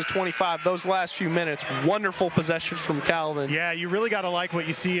 36-25. Those last few minutes, wonderful possessions from Calvin. Yeah, you really got to like what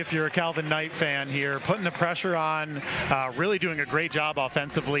you see if you're a Calvin Knight fan here. Putting the pressure on, really doing a great job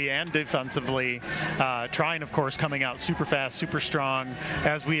offensively and defensively. Trine, of course, coming out super fast, super strong,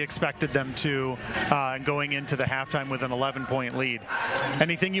 as we expected them to, and going into the halftime with an 11-point lead.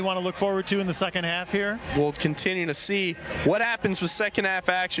 Anything you want to look forward to in the second half here? We'll continue to see what happens with second half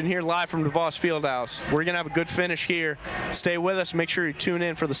action here live from DeVos Fieldhouse. We're going to have a good finish here. Stay with us. Make sure you tune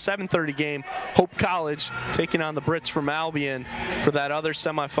in for the 7:30 game. Hope College taking on the Brits from Albion for that other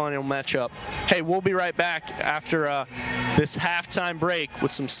semifinal matchup. Hey, we'll be right back after this halftime break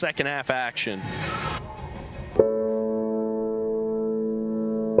with some second half action.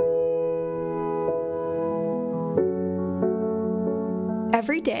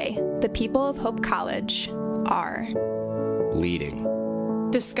 Every day, the people of Hope College are leading,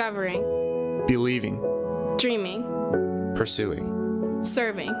 discovering, believing, dreaming, pursuing,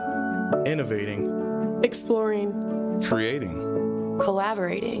 serving, innovating, exploring, creating,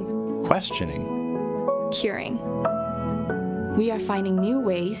 collaborating, questioning, curing. We are finding new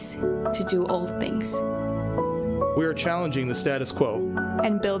ways to do old things. We are challenging the status quo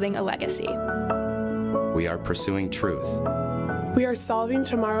and building a legacy. We are pursuing truth. We are solving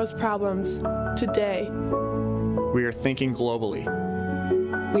tomorrow's problems today. We are thinking globally.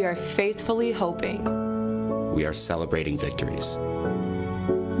 We are faithfully hoping. We are celebrating victories.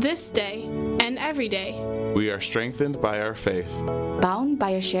 This day and every day. We are strengthened by our faith. Bound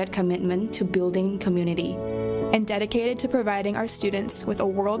by a shared commitment to building community. And dedicated to providing our students with a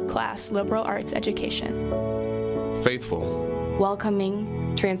world-class liberal arts education. Faithful.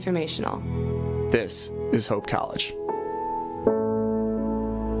 Welcoming. Transformational. This is Hope College.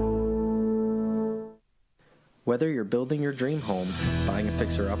 Whether you're building your dream home, buying a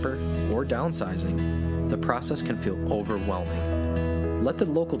fixer-upper, or downsizing, the process can feel overwhelming. Let the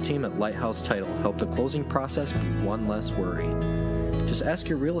local team at Lighthouse Title help the closing process be one less worry. Just ask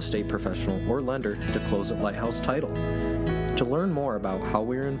your real estate professional or lender to close at Lighthouse Title. To learn more about how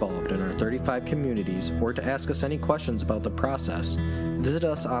we are involved in our 35 communities or to ask us any questions about the process, visit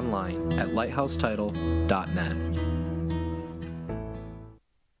us online at lighthousetitle.net.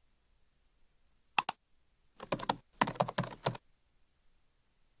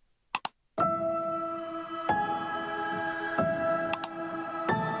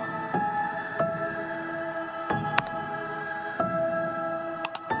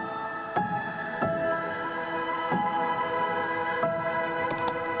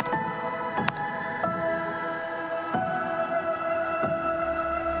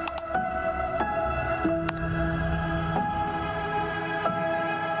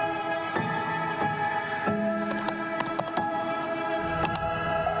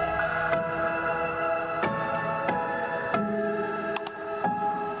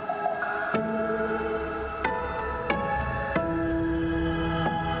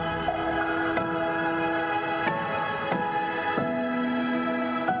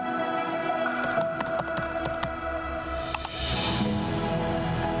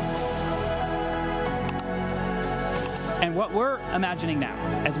 And what we're imagining now,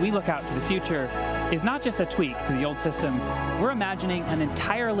 as we look out to the future, is not just a tweak to the old system. We're imagining an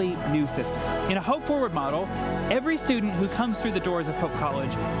entirely new system. In a Hope Forward model, every student who comes through the doors of Hope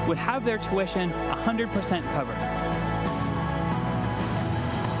College would have their tuition 100% covered.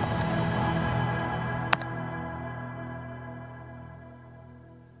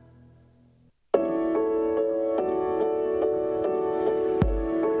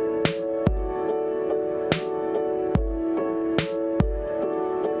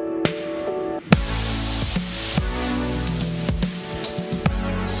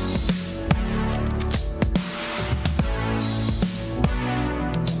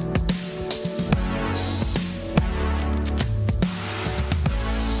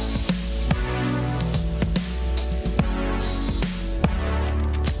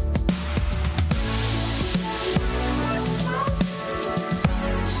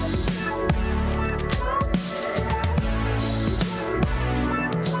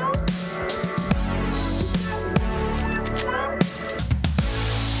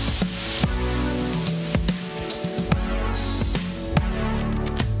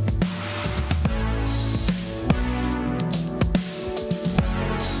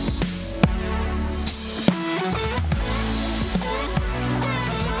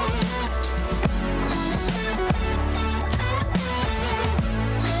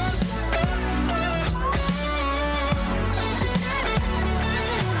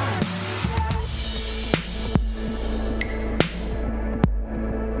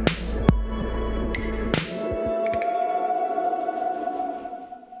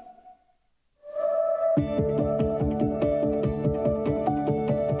 We're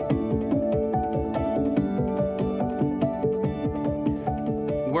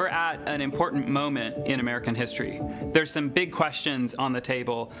at an important moment in American history. There's some big questions on the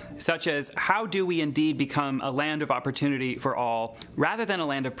table, such as how do we indeed become a land of opportunity for all, rather than a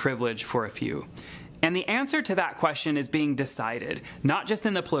land of privilege for a few? And the answer to that question is being decided, not just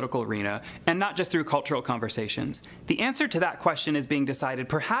in the political arena, and not just through cultural conversations. The answer to that question is being decided,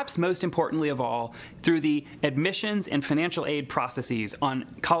 perhaps most importantly of all, through the admissions and financial aid processes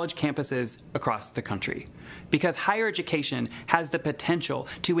on college campuses across the country. Because higher education has the potential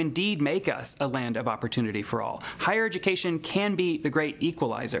to indeed make us a land of opportunity for all. Higher education can be the great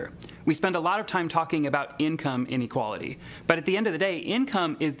equalizer. We spend a lot of time talking about income inequality, but at the end of the day,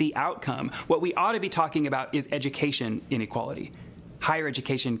 income is the outcome. What we ought to be talking about is education inequality. Higher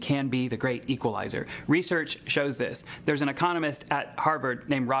education can be the great equalizer. Research shows this. There's an economist at Harvard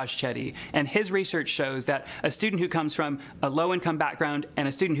named Raj Chetty, and his research shows that a student who comes from a low-income background and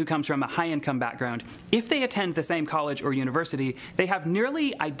a student who comes from a high-income background, if they attend the same college or university, they have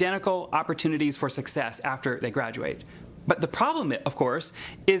nearly identical opportunities for success after they graduate. But the problem, of course,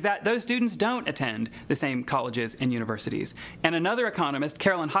 is that those students don't attend the same colleges and universities. And another economist,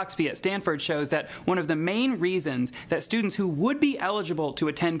 Carolyn Hoxby at Stanford, shows that one of the main reasons that students who would be eligible to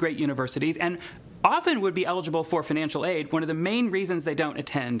attend great universities and often would be eligible for financial aid, one of the main reasons they don't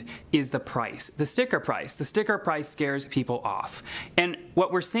attend is the price, the sticker price. The sticker price scares people off. And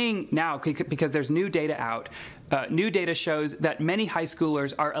what we're seeing now, because there's new data out, new data shows that many high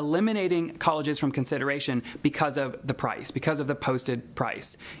schoolers are eliminating colleges from consideration because of the price, because of the posted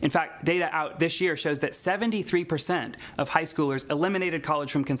price. In fact, data out this year shows that 73% of high schoolers eliminated college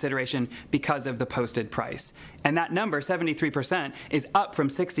from consideration because of the posted price. And that number, 73%, is up from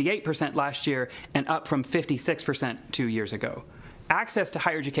 68% last year and up from 56% 2 years ago. Access to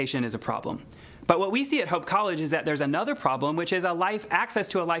higher education is a problem. But what we see at Hope College is that there's another problem, which is access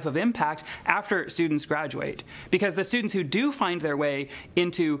to a life of impact after students graduate. Because the students who do find their way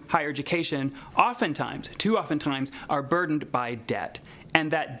into higher education too oftentimes, are burdened by debt.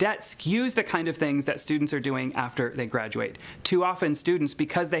 And that debt skews the kind of things that students are doing after they graduate. Too often students,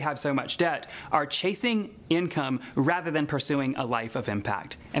 because they have so much debt, are chasing income rather than pursuing a life of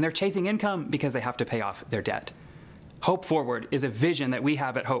impact. And they're chasing income because they have to pay off their debt. Hope Forward is a vision that we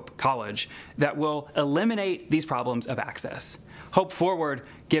have at Hope College that will eliminate these problems of access. Hope Forward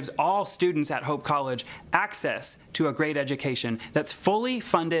gives all students at Hope College access to a great education that's fully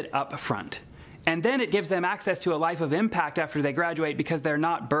funded up front. And then it gives them access to a life of impact after they graduate because they're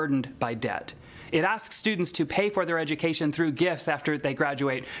not burdened by debt. It asks students to pay for their education through gifts after they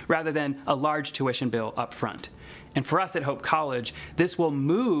graduate rather than a large tuition bill up front. And for us at Hope College, this will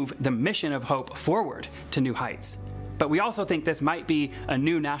move the mission of Hope forward to new heights. But we also think this might be a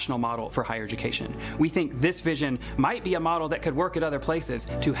new national model for higher education. We think this vision might be a model that could work at other places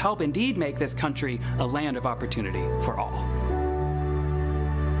to help indeed make this country a land of opportunity for all.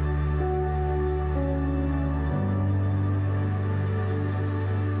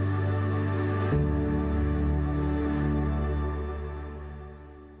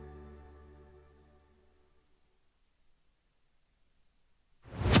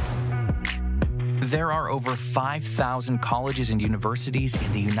 There are over 5,000 colleges and universities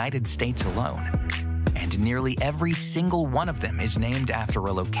in the United States alone, and nearly every single one of them is named after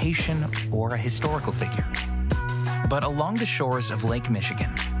a location or a historical figure. But along the shores of Lake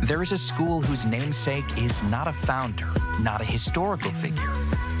Michigan, there is a school whose namesake is not a founder, not a historical figure,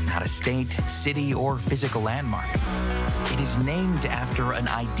 not a state, city, or physical landmark. It is named after an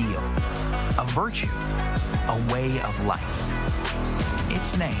ideal, a virtue, a way of life.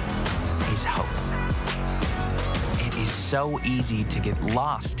 Its name is hope. It is so easy to get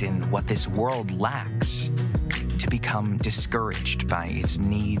lost in what this world lacks, to become discouraged by its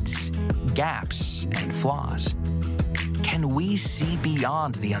needs, gaps, and flaws. Can we see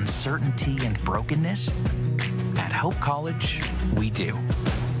beyond the uncertainty and brokenness? At Hope College, we do.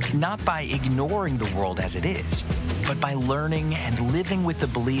 Not by ignoring the world as it is, but by learning and living with the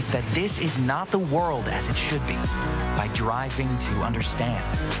belief that this is not the world as it should be, by driving to understand,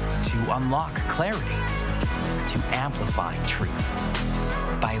 to unlock clarity, to amplify truth,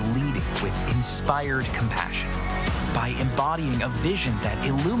 by leading with inspired compassion, by embodying a vision that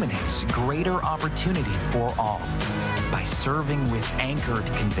illuminates greater opportunity for all, by serving with anchored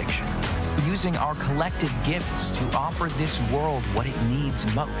conviction, using our collective gifts to offer this world what it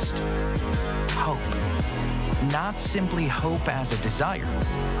needs most. Hope. Not simply hope as a desire,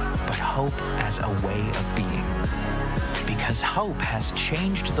 but hope as a way of being. Because hope has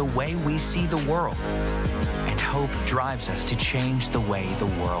changed the way we see the world, and hope drives us to change the way the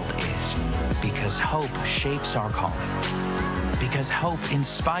world is. Because hope shapes our calling. Because hope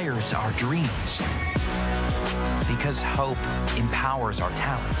inspires our dreams. Because hope empowers our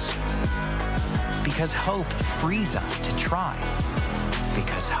talents. Because hope frees us to try.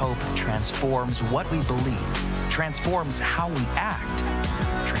 Because hope transforms what we believe, transforms how we act,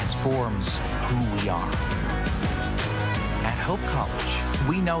 transforms who we are. At Hope College,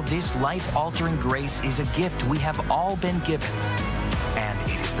 we know this life-altering grace is a gift we have all been given, and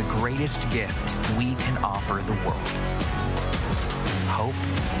it is the greatest gift we can offer the world. Hope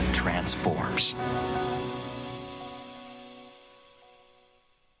transforms.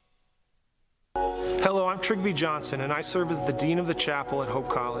 Hello, I'm Trigby Johnson, and I serve as the Dean of the Chapel at Hope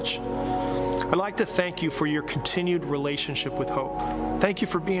College. I'd like to thank you for your continued relationship with Hope. Thank you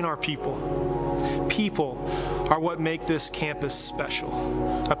for being our people. People are what make this campus special,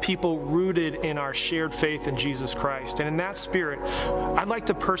 a people rooted in our shared faith in Jesus Christ. And in that spirit, I'd like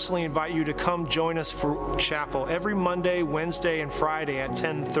to personally invite you to come join us for chapel every Monday, Wednesday, and Friday at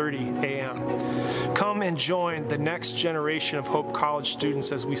 10:30 a.m. Come and join the next generation of Hope College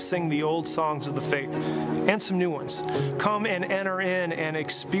students as we sing the old songs of the faith and some new ones. Come and enter in and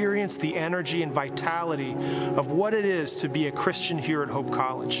experience the energy and vitality of what it is to be a Christian here at Hope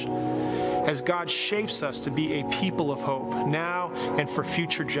College, as God shapes us to be a people of hope now and for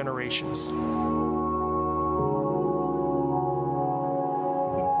future generations.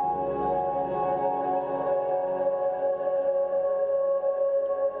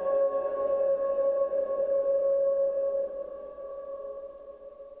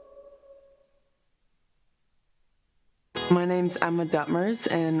 My name's Emma Duttmers,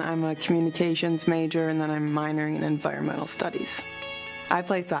 and I'm a communications major, and then I'm minoring in environmental studies. I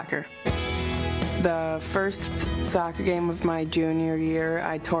play soccer. The first soccer game of my junior year,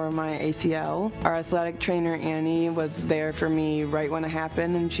 I tore my ACL. Our athletic trainer, Annie, was there for me right when it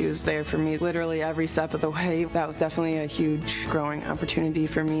happened, and she was there for me literally every step of the way. That was definitely a huge growing opportunity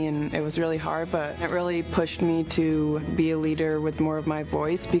for me, and it was really hard, but it really pushed me to be a leader with more of my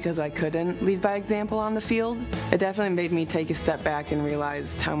voice because I couldn't lead by example on the field. It definitely made me take a step back and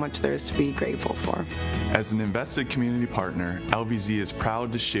realize how much there's to be grateful for. As an invested community partner, LVZ is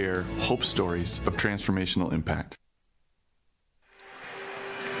proud to share hope stories of transformational impact.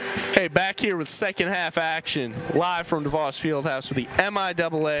 Hey, back here with second half action, live from DeVos Fieldhouse with the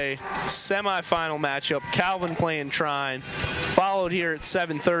MIAA semifinal matchup. Calvin playing Trine, followed here at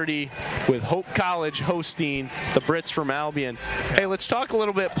 7:30 with Hope College hosting the Brits from Albion. Hey, let's talk a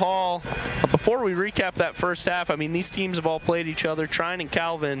little bit, Paul. Before we recap that first half, I mean, these teams have all played each other. Trine and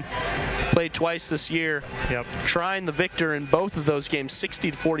Calvin played twice this year. Yep. Trine the victor in both of those games,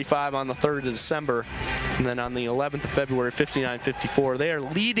 60-45 on the 3rd of December. And then on the 11th of February, 59-54. They are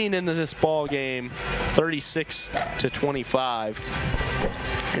leading in this ball game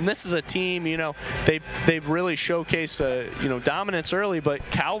 36-25. And this is a team, you know, they've really showcased dominance early, but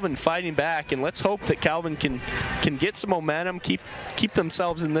Calvin fighting back, and let's hope that Calvin can get some momentum, keep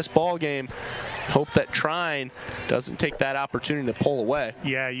themselves in this ball game. Hope that Trine doesn't take that opportunity to pull away.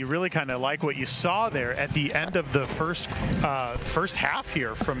 Yeah, you really kind of like what you saw there at the end of the first half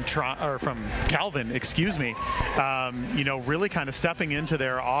here from Calvin, excuse me. Really kind of stepping into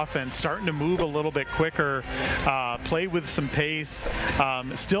their offense, starting to move a little bit quicker, play with some pace.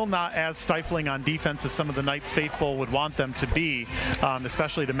 Still not as stifling on defense as some of the Knights faithful would want them to be,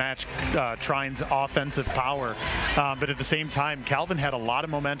 especially to match Trine's offensive power. But at the same time, Calvin had a lot of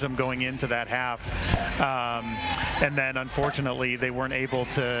momentum going into that half. And then unfortunately they weren't able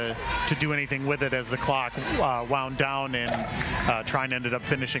to do anything with it as the clock wound down, and Trine ended up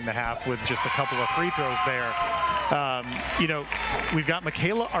finishing the half with just a couple of free throws there. We've got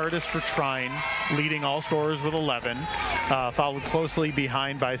Michaela Artis for Trine leading all scorers with 11, followed closely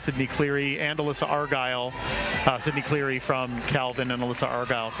behind by Sydney Cleary and Alyssa Argyle. Sydney Cleary from Calvin and Alyssa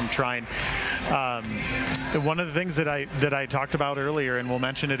Argyle from Trine. One of the things that I talked about earlier, and we'll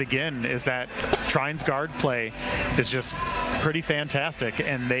mention it again, is that Trine's guard play is just pretty fantastic,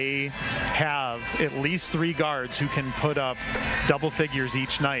 and they have at least 3 guards who can put up double figures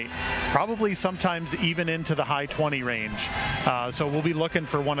each night, probably sometimes even into the high 20 range. So we'll be looking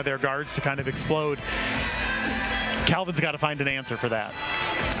for one of their guards to kind of explode. Calvin's got to find an answer for that.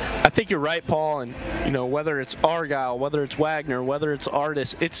 I think you're right, Paul, and whether it's Argyle, whether it's Wagner, whether it's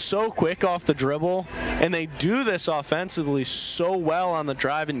Artis, it's so quick off the dribble, and they do this offensively so well on the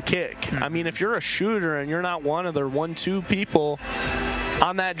drive and kick. I mean, if you're a shooter and you're not one of their 1-2 people,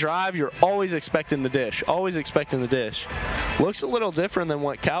 on that drive, you're always expecting the dish, always expecting the dish. Looks a little different than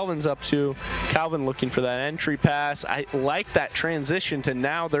what Calvin's up to. Calvin looking for that entry pass. I like that transition to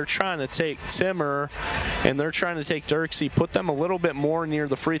now they're trying to take Timmer and they're trying to take Dirksey, put them a little bit more near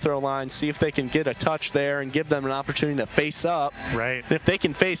the free throw line, see if they can get a touch there and give them an opportunity to face up. Right. And if they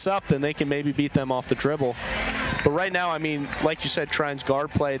can face up, then they can maybe beat them off the dribble. But right now, I mean, like you said, Trine's guard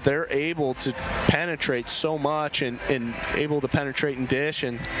play, they're able to penetrate so much and able to penetrate and dish,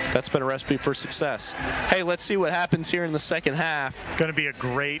 and that's been a recipe for success. Hey, let's see what happens here in the second half. It's going to be a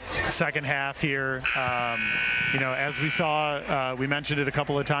great second half here. You know, as we saw, we mentioned it a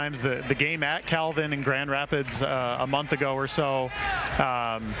couple of times, the game at Calvin in Grand Rapids a month ago or so,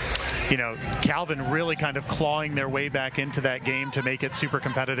 you know, Calvin really kind of clawing their way back into that game to make it super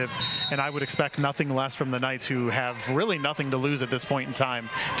competitive, and I would expect nothing less from the Knights, who have really nothing to lose at this point in time,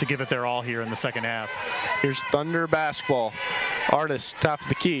 to give it their all here in the second half. Here's Thunder basketball. Artist, top of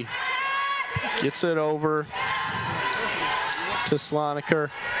the key. Gets it over to Sloniker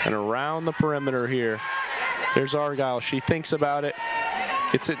and around the perimeter here. There's Argyle. She thinks about it.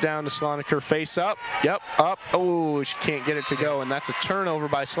 Gets it down to Sloniker. Face up. Yep, up. Oh, she can't get it to go, and that's a turnover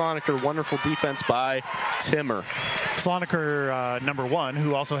by Sloniker. Wonderful defense by Timmer. Sloniker, #1,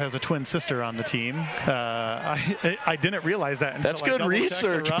 who also has a twin sister on the team. I didn't realize that until That's good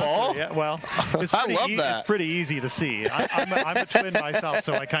research, Paul. Yeah, well, it's I love that. It's pretty easy to see. I'm a twin myself,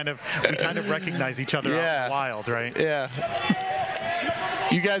 so we kind of recognize each other out in the wild, right? Yeah.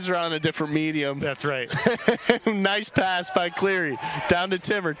 You guys are on a different medium. That's right. Nice pass by Cleary. Down to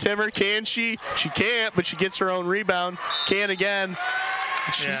Timmer. Timmer, can she? She can't, but she gets her own rebound. Can again.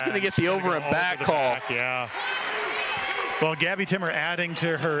 She's going to get the over and back call. Yeah. Well, Gabby Timmer adding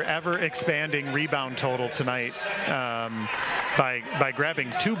to her ever-expanding rebound total tonight by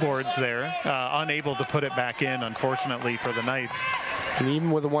grabbing 2 boards there, unable to put it back in, unfortunately, for the Knights. And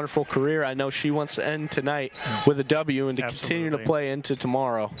even with a wonderful career, I know she wants to end tonight with a W and to continue to play into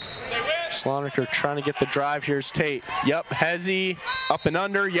tomorrow. Sloniker trying to get the drive. Here's Tate. Yep, Hezzy, up and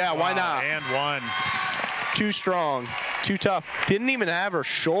under. Yeah, why not? And one. Too strong, too tough. Didn't even have her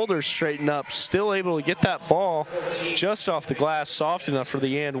shoulders straightened up. Still able to get that ball just off the glass, soft enough for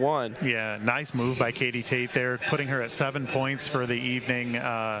the and one. Yeah, nice move by Katie Tate there, putting her at 7 points for the evening,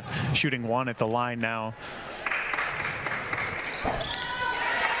 shooting 1 at the line now.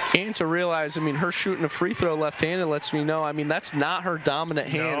 And to realize, I mean, her shooting a free throw left-handed lets me know, I mean, that's not her dominant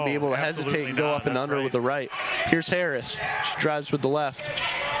hand to be able to hesitate and go up and under with the right. Here's Harris. She drives with the left.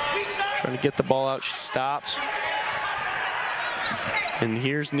 Trying to get the ball out. She stops. And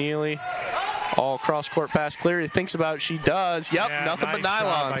here's Neely. All cross-court pass. Cleary thinks about it. She does. Yep, yeah, nothing nice but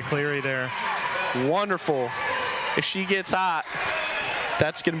nylon. job by Cleary there. Wonderful. If she gets hot,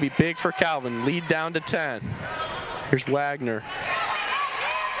 that's going to be big for Calvin. Lead down to 10. Here's Wagner.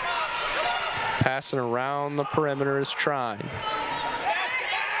 Passing around the perimeter is Trine.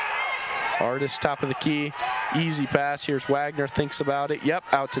 Artist top of the key. Easy pass. Here's Wagner. Thinks about it. Yep,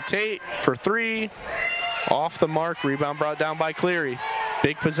 out to Tate for 3. Off the mark. Rebound brought down by Cleary.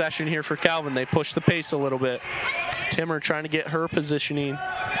 Big possession here for Calvin. They push the pace a little bit. Timmer trying to get her positioning.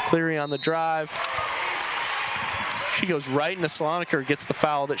 Cleary on the drive. She goes right into Sloniker, gets the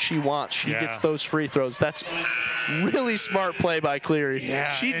foul that she wants. She gets those free throws. That's really smart play by Cleary.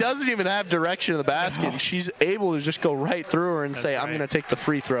 Yeah, she doesn't even have direction of the basket. And she's able to just go right through her and say, I'm going to take the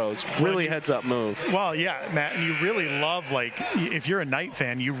free throws. Really heads-up move. Well, yeah, Matt, and you really love, like, if you're a Knight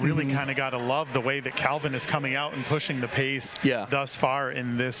fan, you really kind of got to love the way that Calvin is coming out and pushing the pace thus far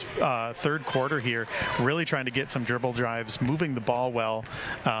in this third quarter here. Really trying to get some dribble drives, moving the ball well.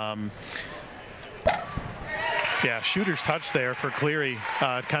 Yeah, shooter's touch there for Cleary,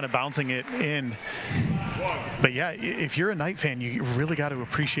 kind of bouncing it in. But yeah, if you're a Knight fan, you really got to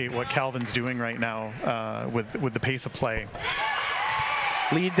appreciate what Calvin's doing right now with the pace of play.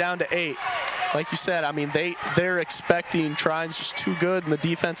 Lead down to 8. Like you said, I mean, they're expecting Trine's just too good in the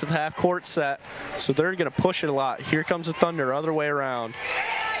defensive half-court set, so they're going to push it a lot. Here comes the Thunder, other way around.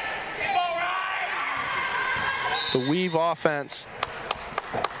 The weave offense.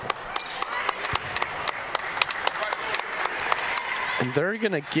 And they're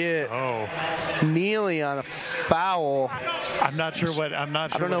gonna get Neely on a foul. I'm not sure what. I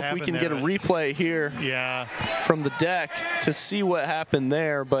don't know if we can get a replay here. Yeah. From the deck to see what happened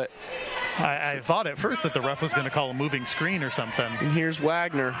there, but I thought at first that the ref was going to call a moving screen or something. And here's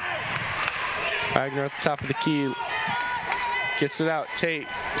Wagner. Wagner at the top of the key. Gets it out. Tate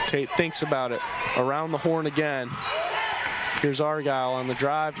thinks about it. Around the horn again. Here's Argyle on the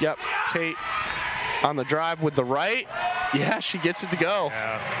drive. Yep. Tate on the drive with the right. Yeah, she gets it to go.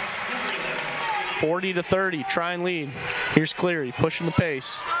 40-30, Trine lead. Here's Cleary pushing the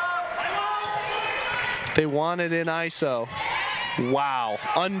pace. They want it in ISO. Wow,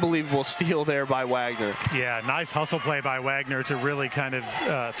 unbelievable steal there by Wagner. Yeah, nice hustle play by Wagner to really kind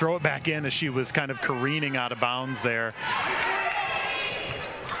of throw it back in as she was kind of careening out of bounds there.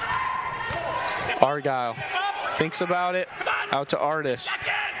 Argyle thinks about it, out to Artis.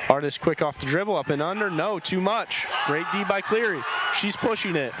 Artis quick off the dribble, up and under, no, too much. Great D by Cleary, she's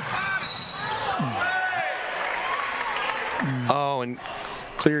pushing it. Oh, and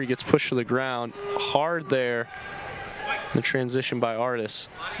Cleary gets pushed to the ground, hard there. The transition by Artis.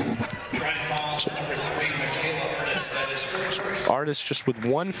 Artis just with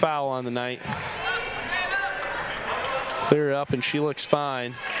one foul on the night. Clear it up and she looks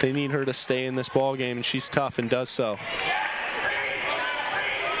fine. They need her to stay in this ball game and she's tough and does so.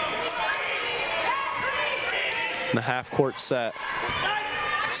 And the half court set.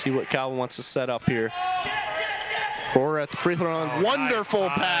 Let's see what Calvin wants to set up here. Rohrer at the free throw line. Wonderful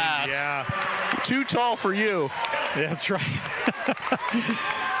pass. Yeah. Too tall for you. Yeah, that's right.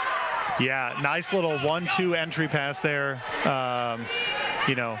 Yeah, nice little 1-2 entry pass there.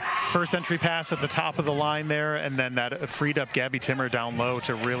 You know, first entry pass at the top of the line there, and then that freed up Gabby Timmer down low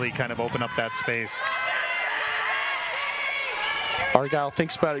to really kind of open up that space. Argyle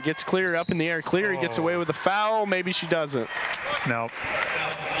thinks about it, gets Cleary up in the air. Cleary gets away with a foul. Maybe she doesn't. No.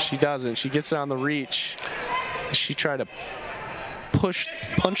 She doesn't. She gets it on the reach. She tried to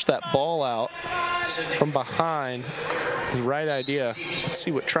punch that ball out from behind. The right idea. Let's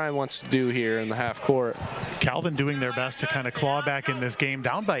see what Trine wants to do here in the half court. Calvin doing their best to kind of claw back in this game.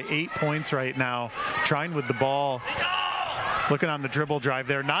 Down by 8 points right now. Trine with the ball. Looking on the dribble drive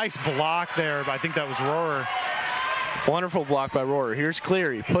there. Nice block there. I think that was Rohrer. Wonderful block by Rohrer. Here's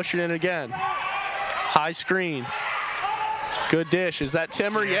Cleary. Pushing it again. High screen. Good dish. Is that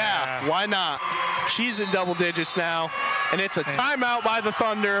Timmer? Yeah. Why not? She's in double digits now. And it's a timeout by the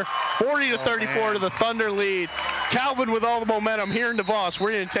Thunder. 40-34 to the Thunder lead. Calvin with all the momentum here in DeVos.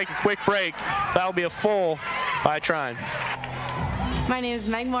 We're going to take a quick break. That'll be a full by Trine. My name is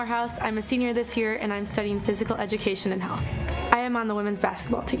Meg Morehouse. I'm a senior this year, and I'm studying physical education and health. I am on the women's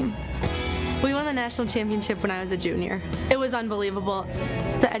basketball team. We won the national championship when I was a junior. It was unbelievable.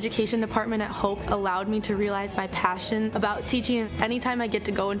 The education department at Hope allowed me to realize my passion about teaching. Anytime I get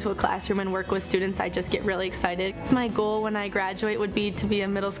to go into a classroom and work with students, I just get really excited. My goal when I graduate would be to be a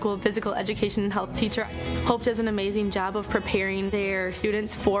middle school physical education and health teacher. Hope does an amazing job of preparing their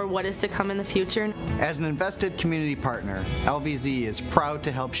students for what is to come in the future. As an invested community partner, LVZ is proud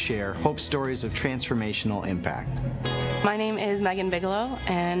to help share Hope stories of transformational impact. My name is Megan Bigelow,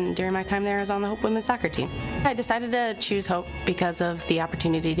 and during my time there, I was on the Hope women's soccer team. I decided to choose Hope because of the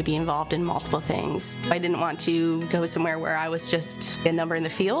opportunity to be involved in multiple things. I didn't want to go somewhere where I was just a number in the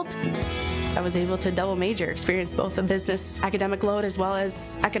field. I was able to double major, experience both a business academic load as well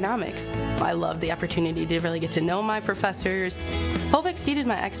as economics. I loved the opportunity to really get to know my professors. Hope exceeded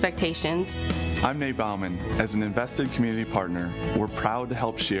my expectations. I'm Nate Bauman. As an invested community partner, we're proud to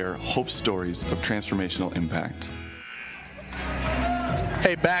help share Hope stories of transformational impact.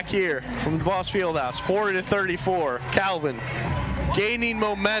 Hey, back here from DeVos Fieldhouse, 40-34. Calvin gaining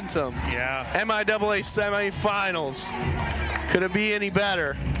momentum. Yeah. MIAA semifinals. Could it be any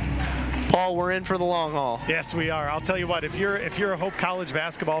better? Paul, we're in for the long haul. Yes, we are. I'll tell you what, if you're a Hope College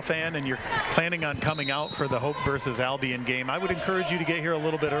basketball fan and you're planning on coming out for the Hope versus Albion game, I would encourage you to get here a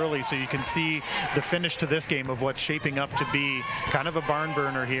little bit early so you can see the finish to this game of what's shaping up to be kind of a barn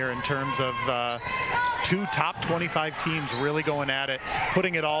burner here in terms of two top 25 teams really going at it,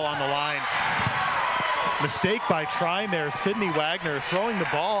 putting it all on the line. Mistake by Trine there. Sydney Wagner throwing the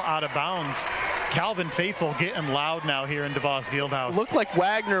ball out of bounds. Calvin Faithful getting loud now here in DeVos Fieldhouse. Looked like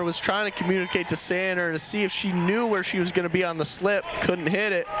Wagner was trying to communicate to Sander to see if she knew where she was going to be on the slip. Couldn't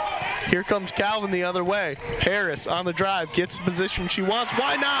hit it. Here comes Calvin the other way. Harris on the drive, gets the position she wants.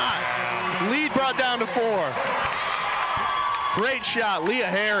 Why not? Lead brought down to 4. Great shot, Leah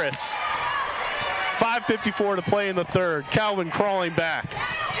Harris. 5:54 to play in the third. Calvin crawling back.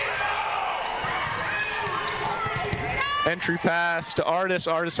 Entry pass to Artis.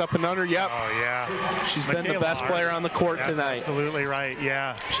 Artis up and under. Yep. Oh, yeah. She's been the best player on the court tonight. Absolutely right,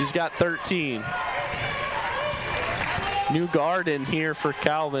 yeah. She's got 13. New guard in here for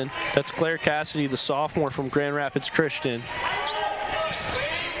Calvin. That's Claire Cassidy, the sophomore from Grand Rapids Christian.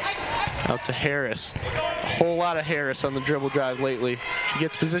 Out to Harris. A whole lot of Harris on the dribble drive lately. She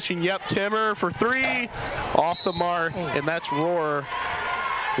gets position. Yep, Timmer for 3. Off the mark, and that's Rohrer.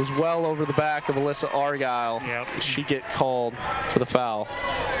 Was well over the back of Alyssa Argyle. Yep. She get called for the foul.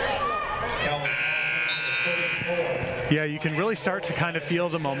 Yeah, you can really start to kind of feel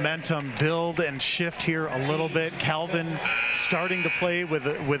the momentum build and shift here a little bit. Calvin starting to play with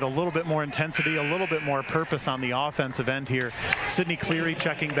a little bit more intensity, a little bit more purpose on the offensive end here. Sydney Cleary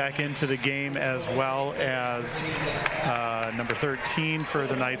checking back into the game, as well as number 13 for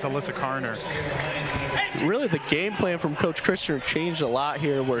the Knights, Alyssa Carner. Really, the game plan from Coach Christian changed a lot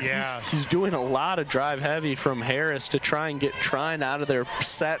here, where he's doing a lot of drive heavy from Harris to try and get Trine out of their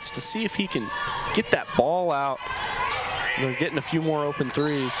sets to see if he can get that ball out. They're getting a few more open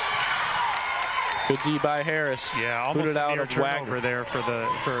threes. Good D by Harris. Yeah, almost it out a of turnover there for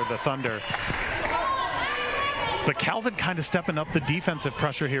the Thunder. But Calvin kind of stepping up the defensive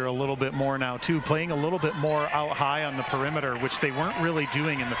pressure here a little bit more now too, playing a little bit more out high on the perimeter, which they weren't really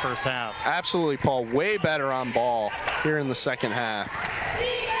doing in the first half. Absolutely, Paul. Way better on ball here in the second half.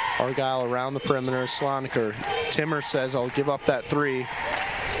 Argyle around the perimeter. Sloniker. Timmer says, I'll give up that three.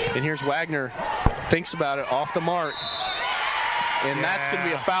 And here's Wagner. Thinks about it, off the mark. And that's going to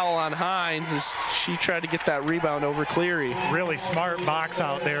be a foul on Hines as she tried to get that rebound over Cleary. Really smart box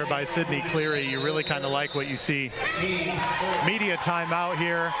out there by Sydney Cleary. You really kind of like what you see. Media timeout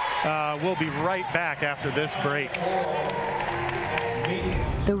here. We'll be right back after this break.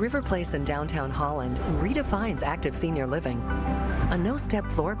 The River Place in downtown Holland redefines active senior living. A no-step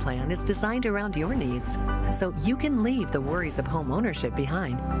floor plan is designed around your needs, so you can leave the worries of home ownership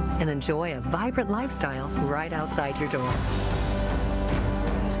behind and enjoy a vibrant lifestyle right outside your door.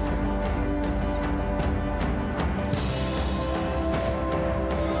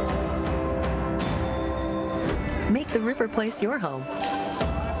 Make the River Place your home.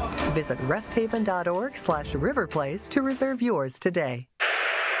 Visit resthaven.org/riverplace to reserve yours today.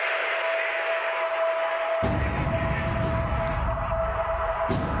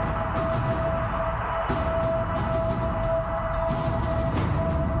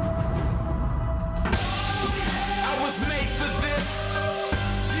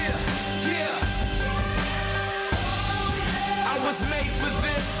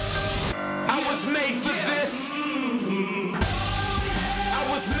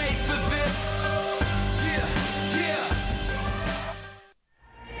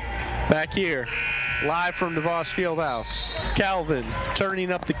 Back here, live from DeVos Fieldhouse. Calvin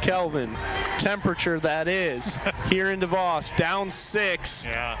turning up the Kelvin. Temperature that is here in DeVos, down 6,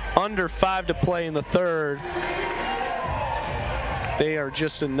 under 5 to play in the third. They are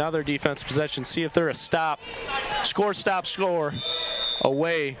just another defense possession. See if they're a stop, stop, score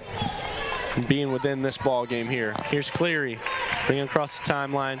away from being within this ball game here. Here's Cleary, bringing across the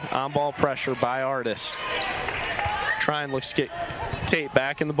timeline, on ball pressure by Artis. Trine looks to get Tate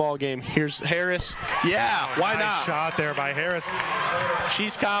back in the ball game. Here's Harris. Yeah, why nice not? Shot there by Harris.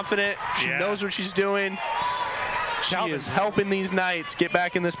 She's confident. She knows what she's doing. She is helping these Knights get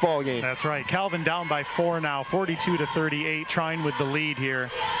back in this ball game. That's right. Calvin down by 4 now, 42-38. Trine with the lead here.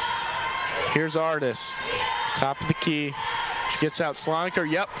 Here's Artis, top of the key. She gets out Sloniker.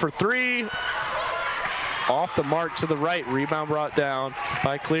 Yep, for 3. Off the mark to the right. Rebound brought down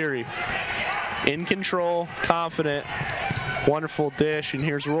by Cleary. In control, confident. Wonderful dish, and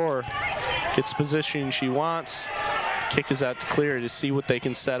here's Rohr. Gets the position she wants. Kick is out to Cleary to see what they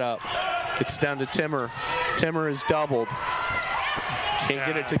can set up. Gets down to Timmer. Timmer is doubled. Can't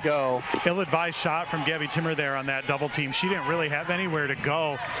get it to go. Ill-advised shot from Gabby Timmer there on that double team. She didn't really have anywhere to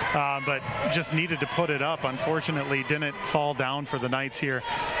go, but just needed to put it up. Unfortunately, didn't fall down for the Knights here.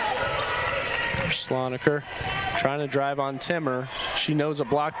 Sloniker trying to drive on Timmer. She knows a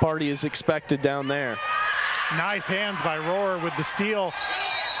block party is expected down there. Nice hands by Rohr with the steal.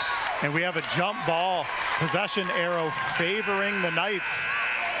 And we have a jump ball. Possession arrow favoring the Knights.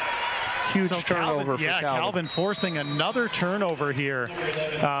 Huge turnover for Calvin. Calvin forcing another turnover here.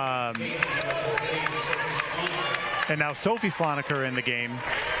 And now Sophie Sloniker in the game.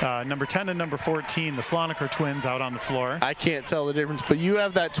 Number 10 and number 14, the Sloniker twins out on the floor. I can't tell the difference, but you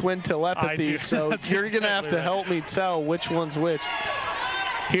have that twin telepathy, so you're going to have to help me tell which one's which.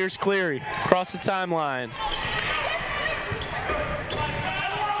 Here's Cleary, across the timeline.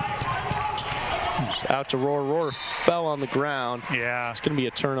 Out to Rohr. Rohr fell on the ground. Yeah. It's going to be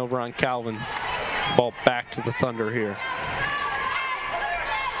a turnover on Calvin. Ball back to the Thunder here.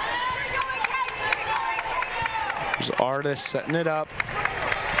 There's Artis setting it up.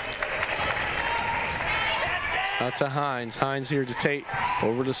 Out to Hines. Hines here to Tate.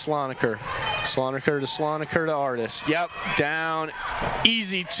 Over to Sloniker. Sloniker to Sloniker to Artis. Yep, down.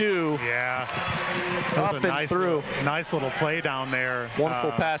 Easy 2. Yeah. Up and nice through. Nice little play down there.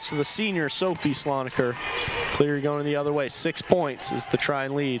 Wonderful pass to the senior, Sophie Sloniker. Cleary going the other way. 6 points is the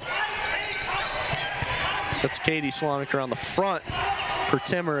Trine lead. That's Katie Sloniker on the front for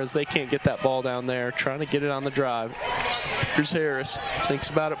Timmer as they can't get that ball down there. Trying to get it on the drive. Here's Harris. Thinks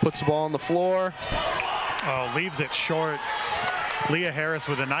about it, puts the ball on the floor. Oh, leaves it short. Leah Harris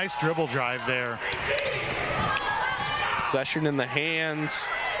with a nice dribble drive there. Possession in the hands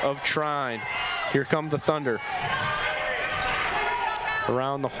of Trine. Here come the Thunder.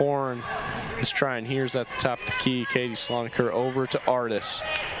 Around the horn is Trine. Here's at the top of the key. Katie Slonaker over to Artis.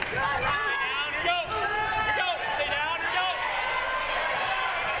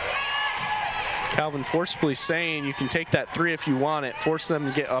 Calvin forcibly saying you can take that three if you want it, force them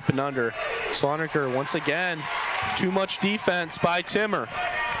to get up and under. Slonaker once again, too much defense by Timmer.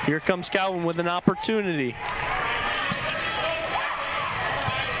 Here comes Calvin with an opportunity.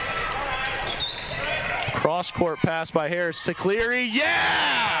 Cross-court pass by Harris to Cleary.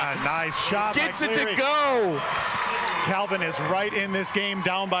 Yeah! Nice shot. Gets it to go. Calvin is right in this game,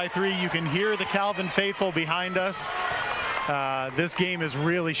 down by 3. You can hear the Calvin faithful behind us. This game is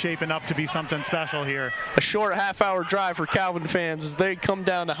really shaping up to be something special here. A short half-hour drive for Calvin fans as they come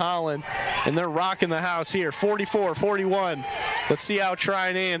down to Holland, and they're rocking the house here, 44-41. Let's see how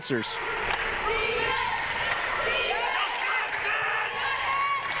Trine answers.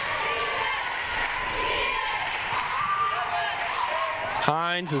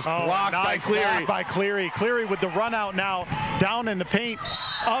 Hines is blocked by Cleary. Block by Cleary. Cleary with the run out now, down in the paint,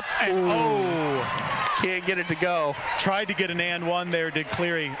 up and can't get it to go. Tried to get an and one there, did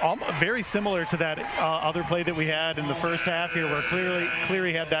Cleary. Very similar to that other play that we had in the first half here, where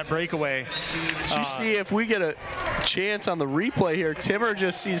Cleary had that breakaway. You see, if we get a chance on the replay here, Timmer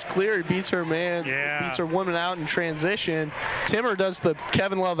just sees Cleary, beats her man, beats her woman out in transition. Timmer does the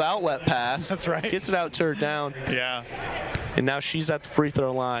Kevin Love outlet pass. That's right. Gets it out to her down. Yeah. And now she's at the free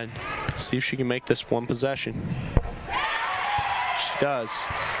throw line. See if she can make this one possession. She does.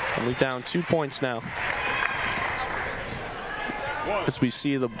 Only down 2 points now. As we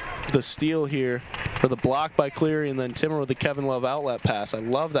see the steal here, or the block by Cleary, and then Timmer with the Kevin Love outlet pass. I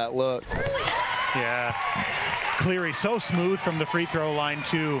love that look. Yeah. Cleary so smooth from the free throw line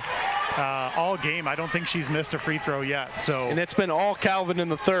too. All game, I don't think she's missed a free throw yet. So. And it's been all Calvin in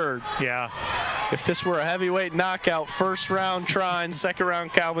the third. Yeah. If this were a heavyweight knockout, first round Trine, second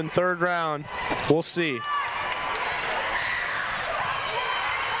round Calvin, third round, we'll see.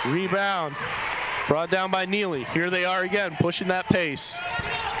 Rebound, brought down by Neely. Here they are again, pushing that pace.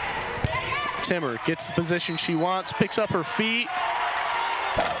 Timmer gets the position she wants, picks up her feet,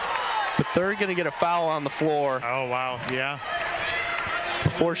 but they're gonna get a foul on the floor. Oh, wow, yeah.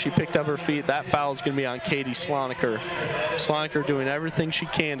 Before she picked up her feet, that foul is going to be on Katie Slonaker. Slonaker doing everything she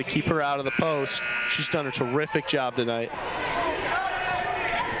can to keep her out of the post. She's done a terrific job tonight.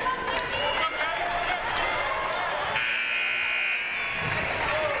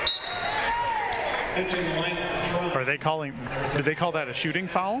 Are they calling? Did they call that a shooting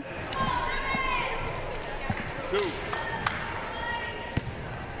foul?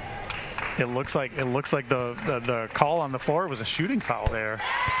 It looks like the call on the floor was a shooting foul there.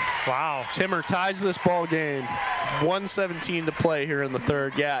 Wow. Timmer ties this ball game. 1:17 to play here in the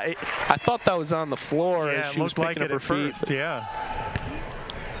third. Yeah, I thought that was on the floor as she was picking up her feet. Yeah.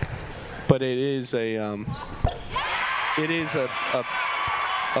 But it is a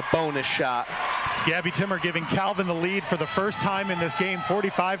bonus shot. Gabby Timmer giving Calvin the lead for the first time in this game,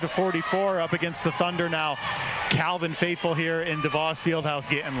 45-44 up against the Thunder now. Calvin faithful here in DeVos Fieldhouse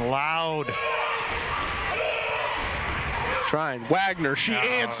getting loud. Trine, Wagner, she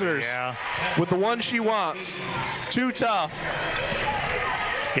answers with the one she wants. Too tough.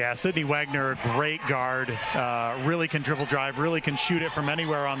 Yeah, Sydney Wagner, a great guard. Really can dribble drive, really can shoot it from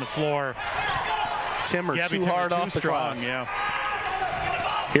anywhere on the floor. Timmer, too hard off the glass. Yeah.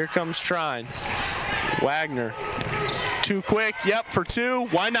 Here comes Trine. Wagner, too quick. Yep, for two.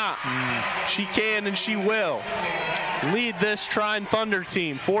 Why not? She can and she will lead this Trine Thunder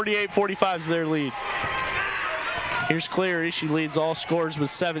team. 48-45 is their lead. Here's Cleary. She leads all scores with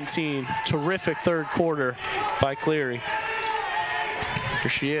 17. Terrific third quarter by Cleary. Here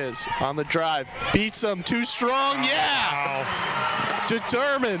she is on the drive. Beats them. Too strong. Yeah. Wow.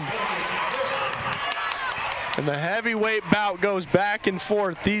 Determined. And the heavyweight bout goes back and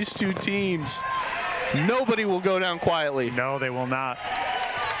forth. These two teams, nobody will go down quietly. No, they will not.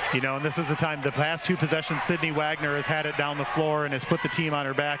 You know, and this is the time, the past two possessions, Sydney Wagner has had it down the floor and has put the team on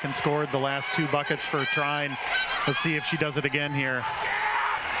her back and scored the last two buckets for Trine. Let's see if she does it again here.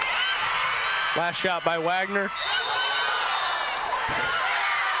 Last shot by Wagner.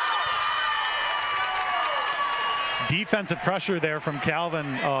 Defensive pressure there from Calvin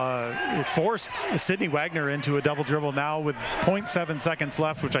forced Sydney Wagner into a double dribble now with 0.7 seconds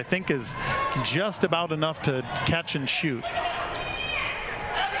left, which I think is just about enough to catch and shoot.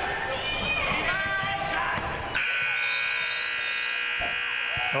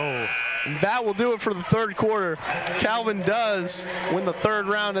 Oh. That will do it for the third quarter. Calvin does win the third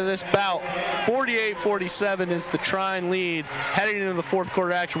round of this bout. 48-47 is the Trine lead. Heading into the fourth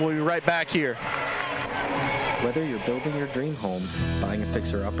quarter action, we'll be right back here. Whether you're building your dream home, buying a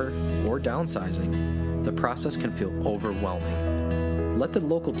fixer-upper, or downsizing, the process can feel overwhelming. Let the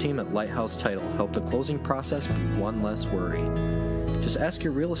local team at Lighthouse Title help the closing process be one less worry. Just ask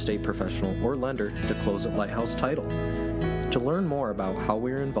your real estate professional or lender to close at Lighthouse Title. To learn more about how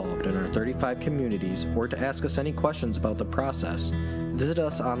we are involved in our 35 communities or to ask us any questions about the process, visit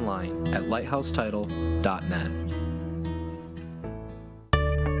us online at lighthousetitle.net.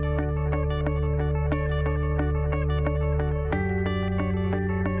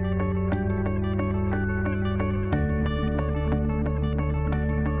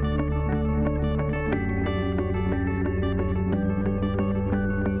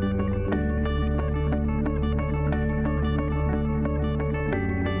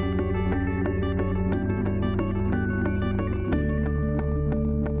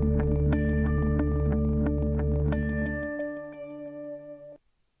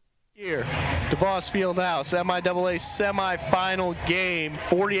 DeVos Fieldhouse, MIAA semifinal game.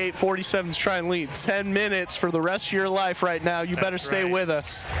 48-47's Trine lead. 10 minutes for the rest of your life right now. You better stay with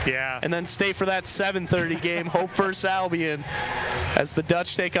us. Yeah. And then stay for that 7:30 game, Hope vs. Albion, as the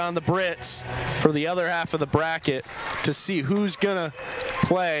Dutch take on the Brits for the other half of the bracket to see who's going to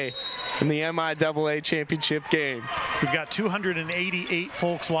play in the MIAA championship game. We've got 288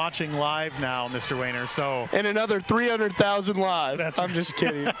 folks watching live now, Mr. Wayner. So and another 300,000 live. I'm just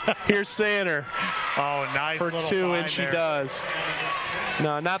kidding. Here's Sander. Oh, nice for little two, find and she there. does.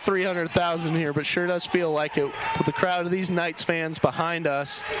 No, not 300,000 here, but sure does feel like it with the crowd of these Knights fans behind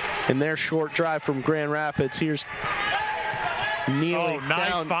us in their short drive from Grand Rapids. Here's Neely. Oh, nice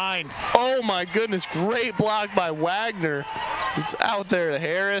down. find. Oh my goodness, great block by Wagner. It's out there to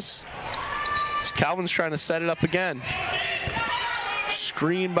Harris. Calvin's trying to set it up again.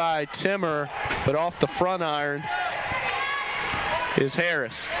 Screen by Timmer, but off the front iron is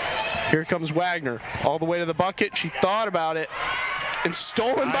Harris. Here comes Wagner, all the way to the bucket. She thought about it, and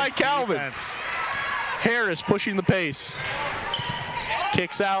stolen by Calvin. Defense. Harris pushing the pace.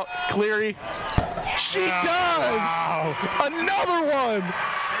 Kicks out, Cleary. She does! Wow. Another one!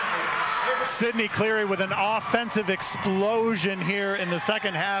 Sydney Cleary with an offensive explosion here in the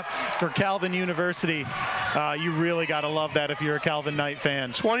second half for Calvin University. You really got to love that if you're a Calvin Knight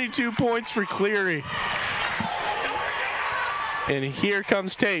fan. 22 points for Cleary. And here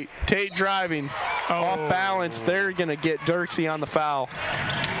comes Tate. Tate driving. Off balance. They're going to get Dirksey on the foul.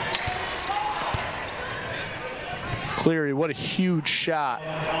 Cleary, what a huge shot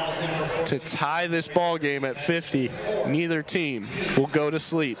to tie this ball game at 50. Neither team will go to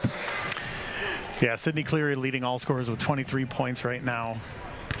sleep. Yeah, Sydney Cleary leading all scorers with 23 points right now.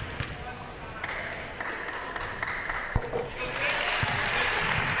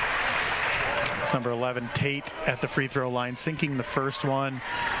 It's number 11, Tate, at the free throw line, sinking the first one.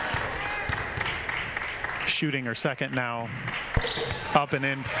 Shooting her second now. Up and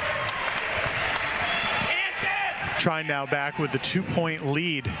in. Trine now back with the 2-point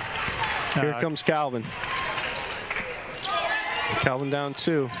lead. Here comes Calvin. Calvin down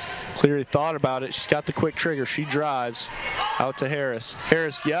 2. Cleary thought about it. She's got the quick trigger. She drives out to Harris.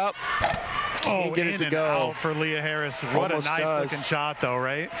 Harris, yep. Oh, get it in to and go. out for Leah Harris. What Almost a nice does. looking shot, though,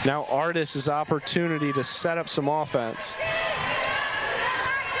 right? Now Artis' opportunity to set up some offense.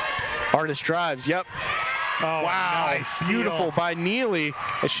 Artis drives, yep. Oh, wow, nice beautiful by Neely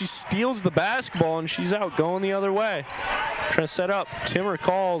as she steals the basketball and she's out going the other way. Trying to set up. Timmer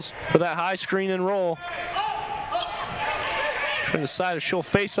calls for that high screen and roll. Trying to decide if she'll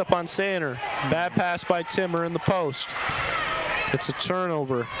face up on Sander. Bad pass by Timmer in the post. It's a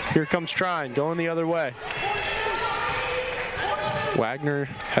turnover. Here comes Trine, going the other way. Wagner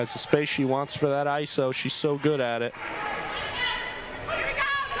has the space she wants for that ISO. She's so good at it.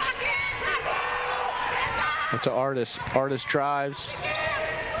 Up to Artis. Artis drives.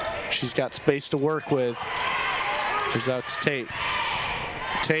 She's got space to work with. Goes out to Tate.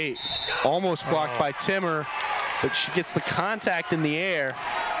 Tate almost blocked by Timmer, but she gets the contact in the air.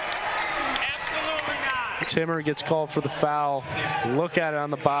 Timmer gets called for the foul. Look at it on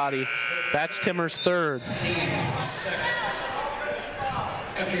the body. That's Timmer's third.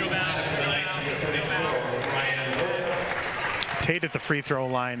 Tate at the free throw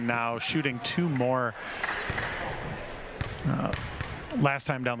line now, shooting 2 more. Last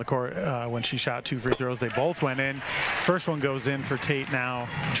time down the court, when she shot 2 free throws, they both went in. First one goes in for Tate now.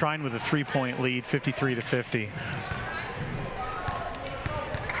 Trine with a 3-point lead, 53-50.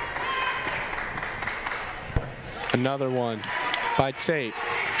 Another one by Tate.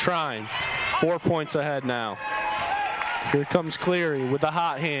 Trine, 4 points ahead now. Here comes Cleary with the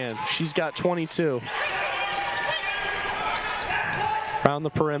hot hand. She's got 22. Around the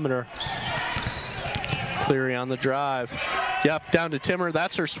perimeter. Cleary on the drive. Yep, down to Timmer.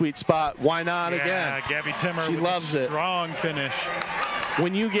 That's her sweet spot. Why not again? Yeah, Gabby Timmer. She loves it. Strong finish.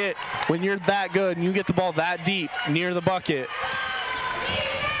 When you're that good and you get the ball that deep near the bucket,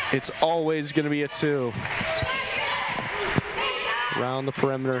 it's always going to be a 2. Around the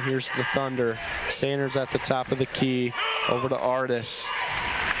perimeter, here's the Thunder. Sanders at the top of the key. Over to Artis.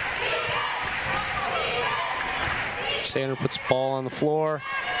 Sanders puts the ball on the floor.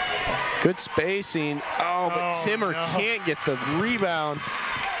 Good spacing. Oh, but Timmer can't get the rebound.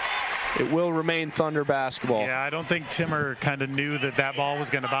 It will remain Thunder basketball. Yeah, I don't think Timmer kind of knew that that ball was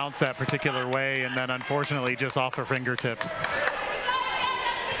going to bounce that particular way, and then unfortunately just off her fingertips.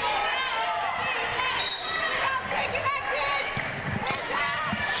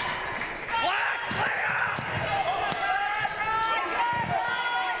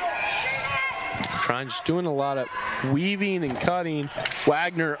 Just doing a lot of weaving and cutting.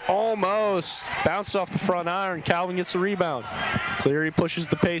 Wagner almost bounced off the front iron. Calvin gets the rebound. Cleary pushes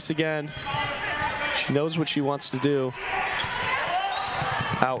the pace again. She knows what she wants to do.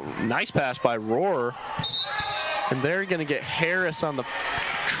 Out, nice pass by Rohrer. And they're going to get Harris on the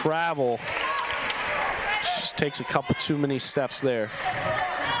travel. She just takes a couple too many steps there.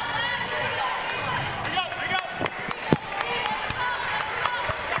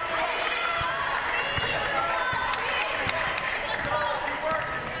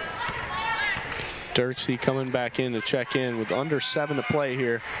 Dirksey coming back in to check in with under 7 to play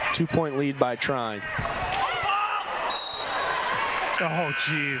here. 2-point lead by Trine. Oh,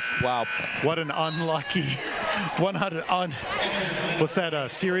 geez. Wow. What an unlucky what's that, a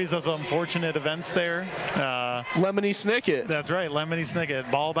series of unfortunate events there? Lemony Snicket. That's right, Lemony Snicket.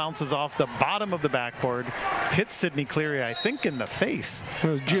 Ball bounces off the bottom of the backboard, hits Sydney Cleary, I think, in the face.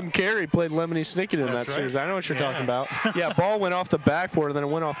 Jim Carrey played Lemony Snicket in that series. I know what you're talking about. Yeah, ball went off the backboard, and then it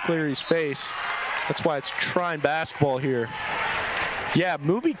went off Cleary's face. That's why it's Trine basketball here. Yeah,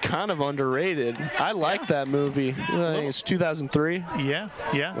 movie kind of underrated. I like that movie. I think it's 2003. Yeah.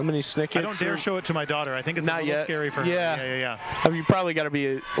 Lemony Snicket. I don't dare show it to my daughter. I think it's not a little yet. Scary for her. Yeah. I mean, you probably got to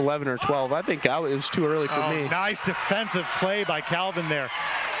be 11 or 12. I think it was too early for me. Nice defensive play by Calvin there.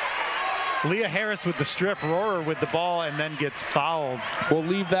 Leah Harris with the strip, Rohrer with the ball, and then gets fouled. We'll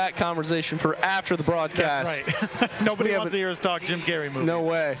leave that conversation for after the broadcast. That's right. Nobody wants to hear us talk Jim Carrey movies. No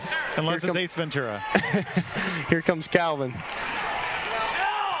way. Unless it's Ace Ventura. Here comes Calvin.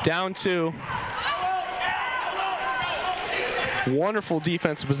 Down 2. Wonderful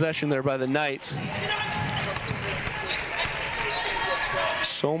defensive possession there by the Knights.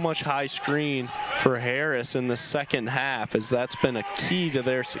 So much high screen for Harris in the second half, as that's been a key to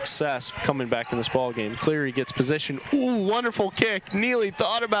their success coming back in this ball game. Cleary gets position. Ooh, wonderful kick. Neely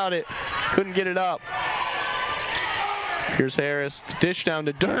thought about it. Couldn't get it up. Here's Harris. Dish down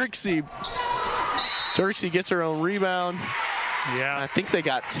to Dirksey. Dirksey gets her own rebound. Yeah. I think they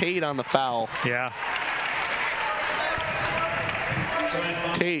got Tate on the foul. Yeah.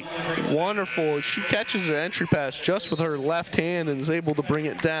 Tate, wonderful. She catches her entry pass just with her left hand and is able to bring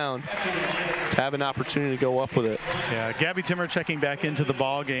it down to have an opportunity to go up with it. Yeah, Gabby Timmer checking back into the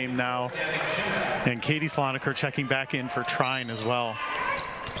ball game now, and Katie Sloniker checking back in for Trine as well.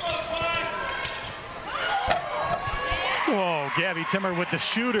 Whoa, Gabby Timmer with the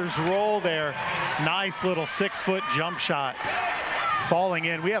shooter's roll there. Nice little 6-foot jump shot. Falling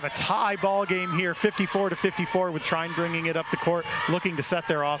in. We have a tie ball game here, 54-54, with Trine bringing it up the court, looking to set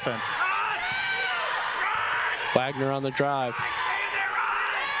their offense. Wagner on the drive.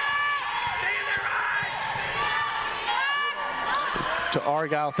 To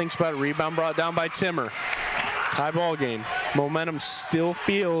Argyle, thinks about it. Rebound brought down by Timmer. Tie ball game. Momentum still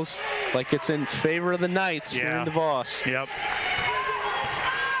feels like it's in favor of the Knights here in DeVos. Yep.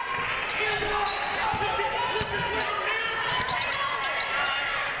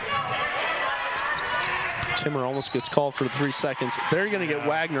 Timmer almost gets called for the 3 seconds. They're going to get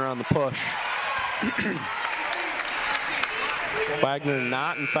Wagner on the push. Wagner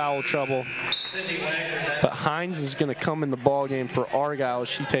not in foul trouble. But Hines is going to come in the ball game for Argyle as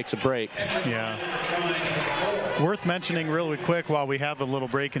she takes a break. Yeah. Worth mentioning really quick while we have a little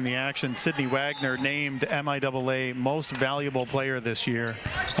break in the action, Sydney Wagner named MIAA Most Valuable Player this year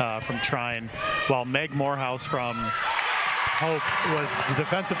from Trine, while Meg Morehouse from Hope was the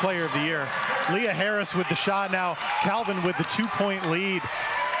Defensive Player of the Year. Leah Harris with the shot now. Calvin with the 2-point lead.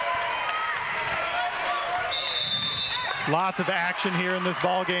 Lots of action here in this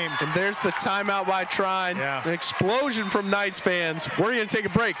ball game. And there's the timeout by Trine. Yeah. An explosion from Knights fans. We're going to take a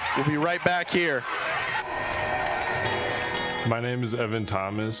break. We'll be right back here. My name is Evan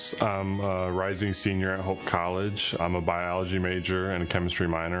Thomas. I'm a rising senior at Hope College. I'm a biology major and a chemistry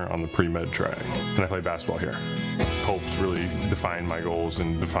minor on the pre-med track, and I play basketball here. Hope's really defined my goals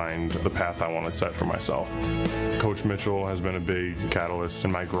and defined the path I want to set for myself. Coach Mitchell has been a big catalyst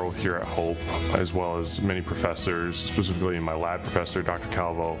in my growth here at Hope, as well as many professors, specifically my lab professor, Dr.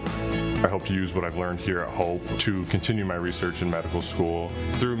 Calvo. I hope to use what I've learned here at Hope to continue my research in medical school.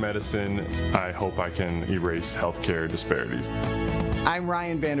 Through medicine, I hope I can erase healthcare disparities. I'm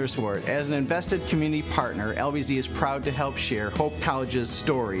Ryan Vanderswart. As an invested community partner, LBZ is proud to help share Hope College's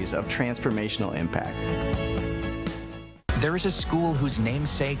stories of transformational impact. There is a school whose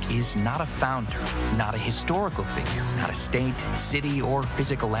namesake is not a founder, not a historical figure, not a state, city, or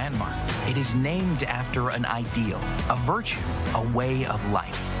physical landmark. It is named after an ideal, a virtue, a way of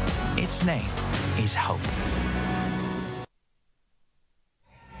life. Its name is Hope.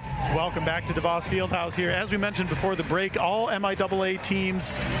 Welcome back to DeVos Fieldhouse here. As we mentioned before the break, all MIAA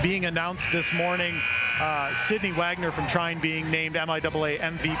teams being announced this morning. Sydney Wagner from Trine being named MIAA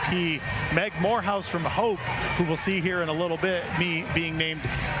MVP. Meg Morehouse from Hope, who we'll see here in a little bit, being named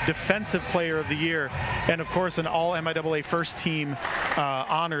Defensive Player of the Year. And of course, an all MIAA first team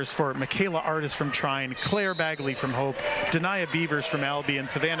honors for Michaela Artis from Trine, Claire Bagley from Hope, Denia Beavers from Albion,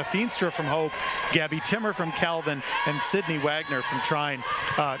 Savannah Feenstra from Hope, Gabby Timmer from Calvin, and Sydney Wagner from Trine.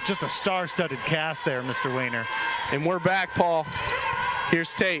 Just a star-studded cast there, Mr. Wayner. And we're back, Paul.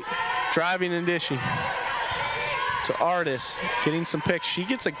 Here's Tate, driving and dishing to Artis, getting some picks. She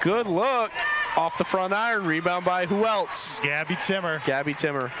gets a good look off the front iron. Rebound by who else? Gabby Timmer. Gabby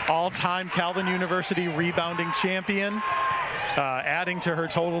Timmer. All-time Calvin University rebounding champion. Adding to her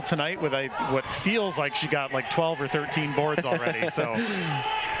total tonight with what feels like she got like 12 or 13 boards already. So,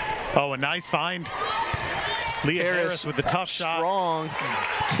 a nice find. Leah Harris with the tough shot. Strong.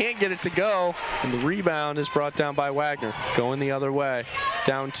 Can't get it to go. And the rebound is brought down by Wagner. Going the other way.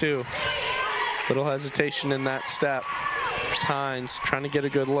 Down 2. Little hesitation in that step. There's Hines trying to get a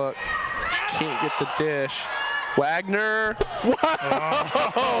good look. She can't get the dish. Wagner.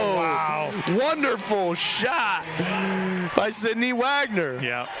 Wow. Oh, wow. Wonderful shot by Sydney Wagner.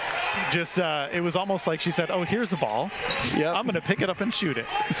 Yeah. Just, it was almost like she said, oh, here's the ball. Yep. I'm going to pick it up and shoot it.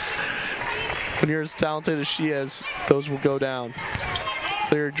 When you're as talented as she is, those will go down.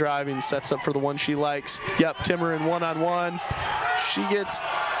 Clear driving, sets up for the one she likes. Yep, Timmer in one-on-one. She gets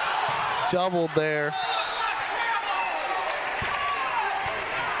doubled there.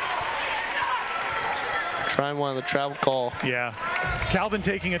 Trine wanted the travel call. Yeah. Calvin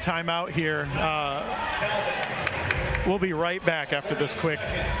taking a timeout here. We'll be right back after this quick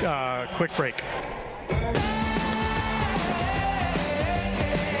break.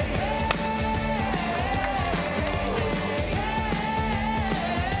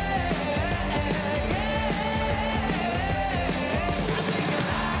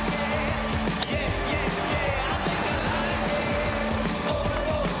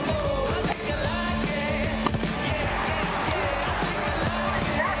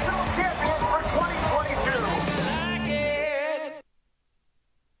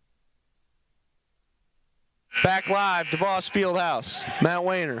 Back live, DeVos Fieldhouse. Matt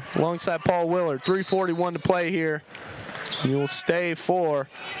Wayner alongside Paul Willard. 3:41 to play here. And you'll stay for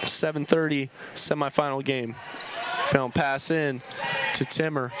the 7:30 semifinal game. Down pass in to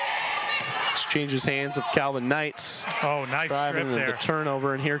Timmer. Exchanges hands of Calvin Knights. Oh, nice strip there. The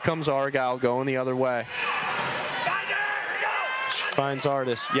turnover, and here comes Argyle going the other way. She finds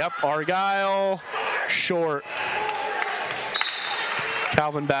Artis. Yep, Argyle short.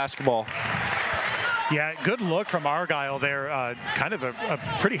 Calvin basketball. Yeah, good look from Argyle there. Kind of a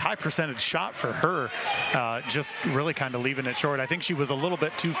pretty high percentage shot for her. Just really kind of leaving it short. I think she was a little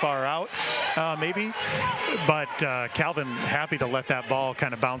bit too far out, maybe. But Calvin happy to let that ball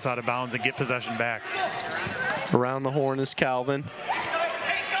kind of bounce out of bounds and get possession back. Around the horn is Calvin.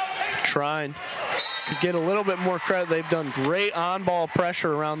 Trine could get a little bit more credit. They've done great on-ball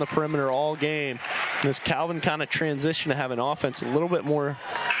pressure around the perimeter all game. And as Calvin kind of transition to have an offense a little bit more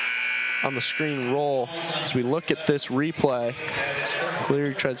on the screen roll. As we look at this replay,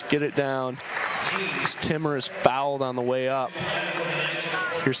 Cleary tries to get it down. As Timmer is fouled on the way up.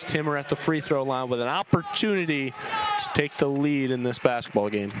 Here's Timmer at the free throw line with an opportunity to take the lead in this basketball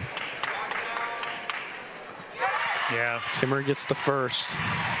game. Yeah. Timmer gets the first.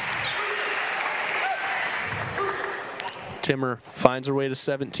 Timmer finds her way to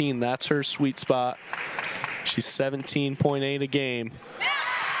 17. That's her sweet spot. She's 17.8 a game.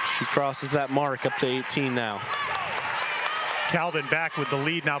 She crosses that mark up to 18 now. Calvin back with the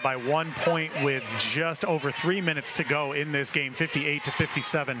lead now by 1 point with just over 3 minutes to go in this game,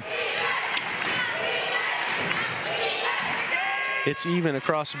 58-57. It's even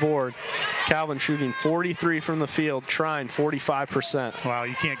across the board. Calvin shooting 43 from the field, Trine 45%. Wow,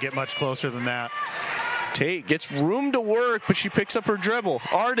 you can't get much closer than that. Tate gets room to work, but she picks up her dribble.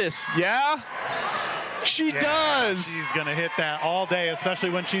 Artis, yeah? She does. She's going to hit that all day, especially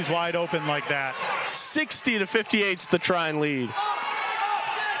when she's wide open like that. 60-58 is the Trine lead.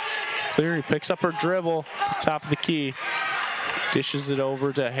 Cleary picks up her dribble, top of the key. Dishes it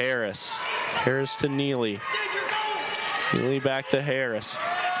over to Harris. Harris to Neely. Neely back to Harris.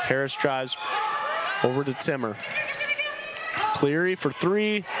 Harris drives over to Timmer. Cleary for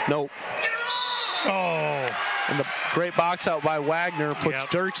three. Nope. Oh. And the great box out by Wagner puts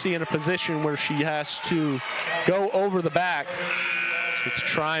Dirksey in a position where she has to go over the back. It's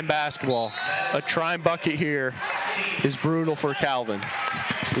Trine basketball. A Trine bucket here is brutal for Calvin.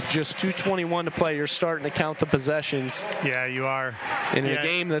 With just 2:21 to play, you're starting to count the possessions. Yeah, you are. In a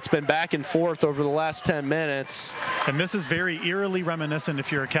game that's been back and forth over the last 10 minutes. And this is very eerily reminiscent,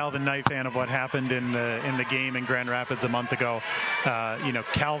 if you're a Calvin Knight fan, of what happened in the game in Grand Rapids a month ago. You know,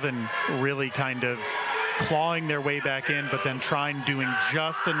 Calvin really kind of clawing their way back in, but then Trine doing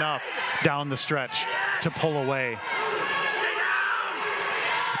just enough down the stretch to pull away.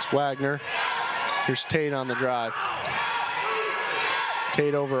 It's Wagner. Here's Tate on the drive.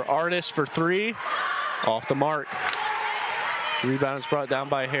 Tate over Artis for three. Off the mark. Rebound is brought down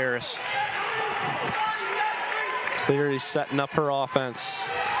by Harris. Cleary setting up her offense.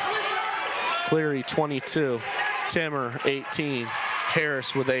 Cleary 22. Timmer 18.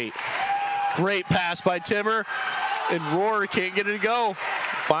 Harris with 8. Great pass by Timmer. And Rohr can't get it to go.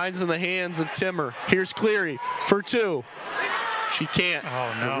 Finds in the hands of Timmer. Here's Cleary for 2. She can't.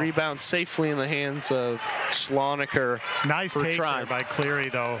 Oh, no. The rebound safely in the hands of Schloneker. Nice take there by Cleary,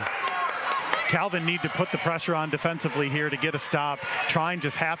 though. Calvin need to put the pressure on defensively here to get a stop. Trine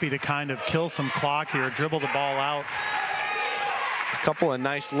just happy to kind of kill some clock here, dribble the ball out. A couple of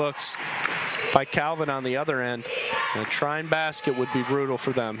nice looks by Calvin on the other end. A Trine basket would be brutal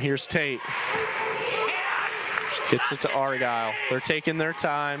for them. Here's Tate. She gets it to Argyle. They're taking their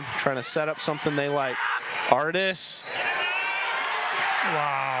time, trying to set up something they like. Artis.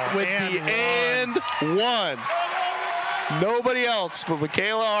 Wow. With and one. Nobody else but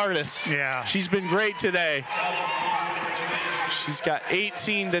Michaela Artis. Yeah. She's been great today. She's got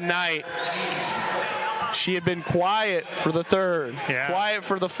 18 tonight. She had been quiet for the third, quiet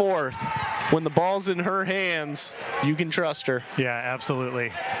for the fourth. When the ball's in her hands, you can trust her. Yeah,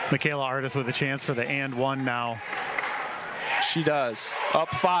 absolutely. Michaela Artis with a chance for the and one now. She does. Up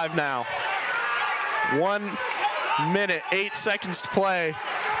 5 now. 1 minute, 8 seconds to play.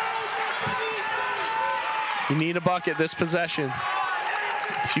 You need a bucket this possession.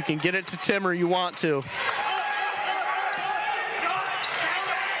 If you can get it to Timmer, you want to.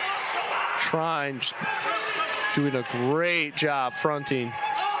 Trine doing a great job fronting.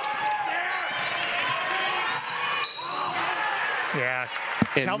 Yeah.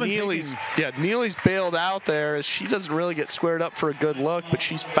 And Neely's bailed out there as she doesn't really get squared up for a good look, but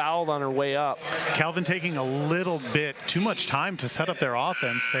she's fouled on her way up. Calvin taking a little bit too much time to set up their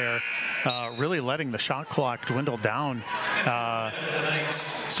offense there, really letting the shot clock dwindle down.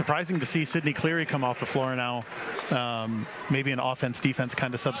 Surprising to see Sydney Cleary come off the floor now. Maybe an offense-defense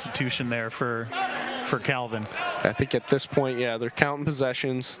kind of substitution there for Calvin. I think at this point, yeah, they're counting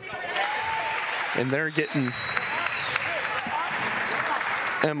possessions, and they're getting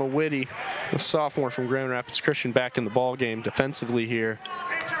Emma Whitty, a sophomore from Grand Rapids Christian, back in the ball game defensively here.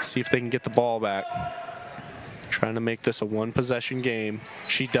 See if they can get the ball back. Trying to make this a one-possession game.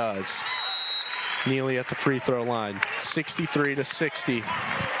 She does. Neely at the free throw line. 63-60.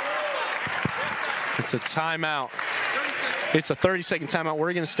 It's a timeout. It's a 30-second timeout.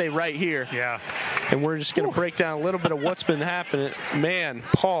 We're going to stay right here. Yeah. And we're just going to break down a little bit of what's been happening. Man,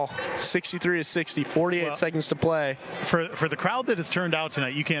 Paul, 63-60, 48 seconds to play. For the crowd that has turned out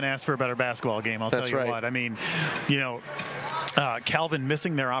tonight, you can't ask for a better basketball game. I'll tell you what. I mean, you know, Calvin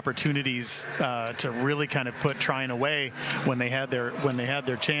missing their opportunities to really kind of put Trine away when they had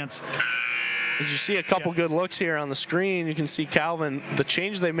their chance. As you see a couple good looks here on the screen, you can see Calvin, the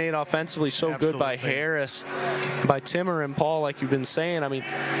change they made offensively so good by Harris, by Timmer and Paul, like you've been saying. I mean,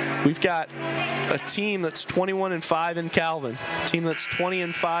 we've got a team that's 21-5 in Calvin, a team that's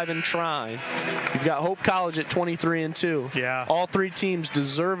 20-5 in Trine. You've got Hope College at 23-2. Yeah. All 3 teams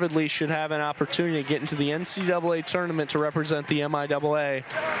deservedly should have an opportunity to get into the NCAA tournament to represent the MIAA,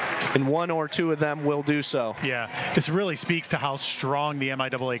 and 1 or 2 of them will do so. Yeah, this really speaks to how strong the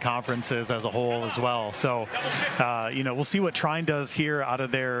MIAA conference is as a whole. goal as well. So, you know, we'll see what Trine does here out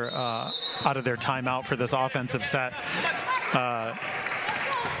of their timeout for this offensive set.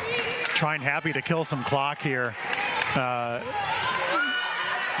 Trine happy to kill some clock here.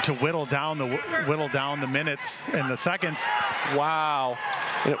 To whittle down the minutes and the seconds. Wow.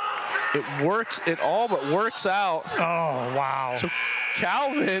 It works, it all but works out. Oh, wow. So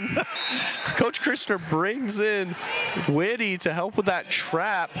Calvin, Coach Christner brings in Whitty to help with that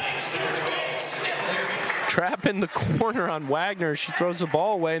trap. Trap in the corner on Wagner. She throws the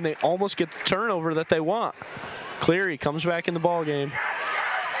ball away, and they almost get the turnover that they want. Cleary comes back in the ball game.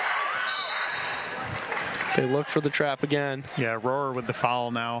 They look for the trap again. Yeah, Rohrer with the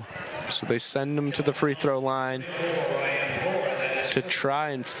foul now. So they send him to the free throw line to try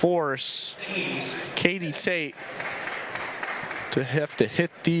and force Katie Tate to have to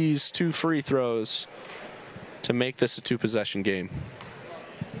hit these 2 free throws to make this a 2-possession game.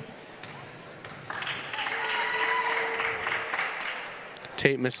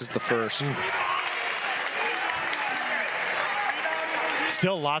 Tate misses the first.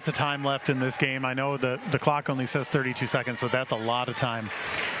 Still lots of time left in this game. I know the clock only says 32 seconds, so that's a lot of time.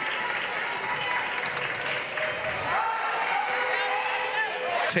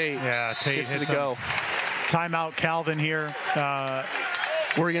 Tate gets it to go. Timeout, Calvin here.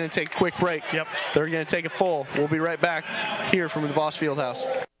 We're going to take a quick break. Yep. They're going to take it full. We'll be right back here from the DeVos Fieldhouse.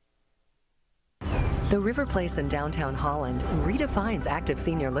 The River Place in downtown Holland redefines active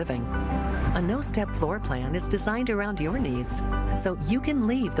senior living. A no-step floor plan is designed around your needs, so you can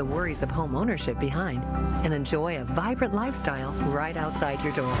leave the worries of home ownership behind and enjoy a vibrant lifestyle right outside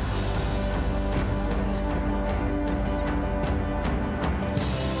your door.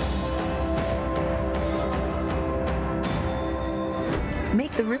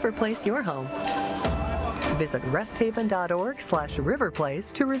 Make the River Place your home. Visit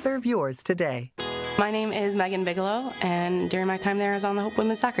resthaven.org/riverplace to reserve yours today. My name is Megan Bigelow, and during my time there, I was on the Hope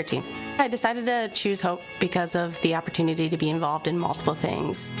women's soccer team. I decided to choose Hope because of the opportunity to be involved in multiple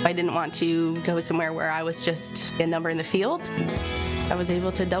things. I didn't want to go somewhere where I was just a number in the field. I was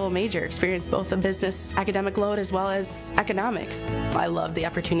able to double major, experience both a business academic load as well as economics. I loved the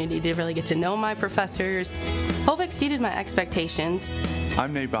opportunity to really get to know my professors. Hope exceeded my expectations.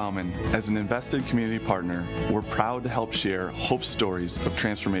 I'm Nate Bauman. As an invested community partner, we're proud to help share Hope's stories of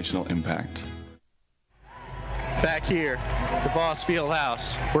transformational impact. Back here, DeVos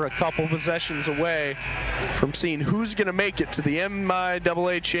Fieldhouse. We're a couple possessions away from seeing who's going to make it to the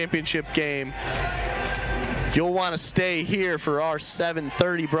MIAA championship game. You'll want to stay here for our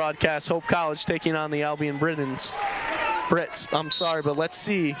 7:30 broadcast. Hope College taking on the Albion Brits. I'm sorry, but let's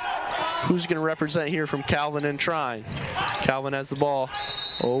see who's going to represent here from Calvin and Trine. Calvin has the ball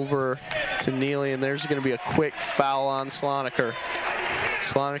over to Neely, and there's going to be a quick foul on Sloniker.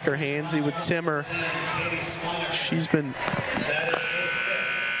 Sloniker handsy with Timmer. She's been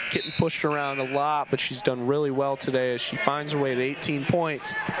getting pushed around a lot, but she's done really well today as she finds her way to 18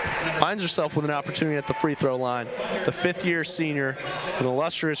 points. Finds herself with an opportunity at the free throw line. The 5th-year senior, an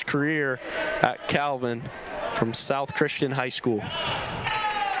illustrious career at Calvin from South Christian High School.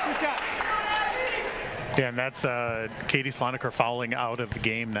 Yeah, and that's Katie Sloniker fouling out of the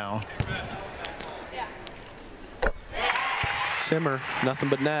game now. Timmer, nothing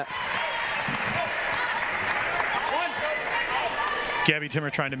but net. Gabby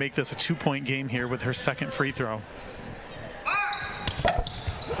Timmer trying to make this a 2-point game here with her 2nd free throw.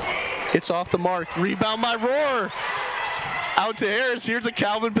 It's off the mark. Rebound by Rohrer. Out to Harris. Here's a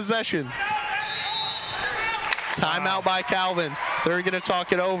Calvin possession. Timeout by Calvin. They're going to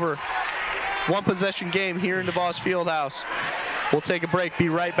talk it over. 1-possession game here in DeVos Fieldhouse. We'll take a break. Be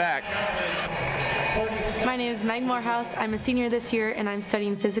right back. My name is Meg Morehouse. I'm a senior this year, and I'm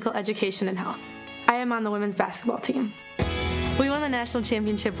studying physical education and health. I am on the women's basketball team. We won the national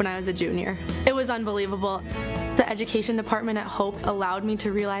championship when I was a junior. It was unbelievable. The education department at Hope allowed me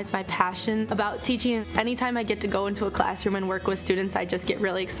to realize my passion about teaching. Anytime I get to go into a classroom and work with students, I just get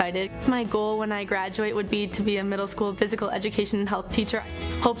really excited. My goal when I graduate would be to be a middle school physical education and health teacher.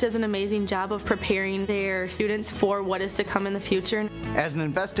 Hope does an amazing job of preparing their students for what is to come in the future. As an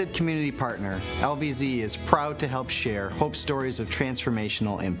invested community partner, LVZ is proud to help share Hope's stories of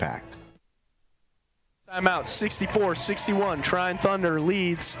transformational impact. Timeout, 64-61. Trine Thunder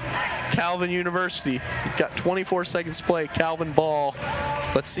leads Calvin University. We've got 24 seconds to play. Calvin ball.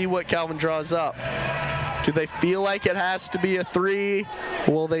 Let's see what Calvin draws up. Do they feel like it has to be a 3?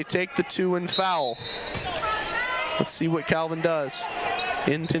 Will they take the 2 and foul? Let's see what Calvin does.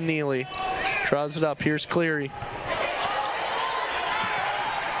 Into Neely. Draws it up. Here's Cleary.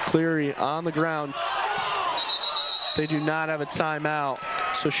 Cleary on the ground. They do not have a timeout.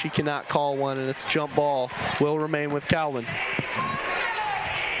 so she cannot call one, and it's jump ball. Will remain with Calvin.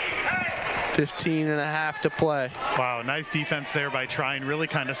 15.5 to play. Wow, nice defense there by Trine, really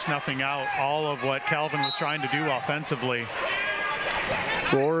kind of snuffing out all of what Calvin was trying to do offensively.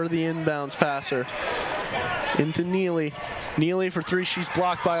 Roar the inbounds passer into Neely. Neely for three, she's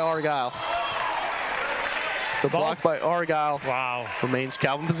blocked by Argyle. The block by Argyle. Wow. Remains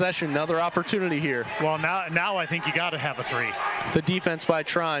Calvin possession. Another opportunity here. Well, now I think you got to have a three. The defense by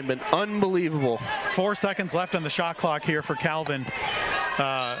Trine, been unbelievable. 4 seconds left on the shot clock here for Calvin.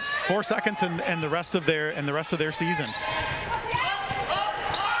 4 seconds and the rest of their season.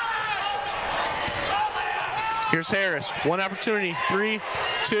 Here's Harris. One opportunity. 3,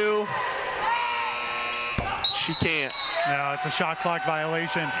 2. She can't. No, it's a shot clock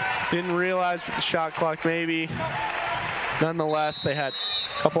violation. Didn't realize with the shot clock maybe. Nonetheless, they had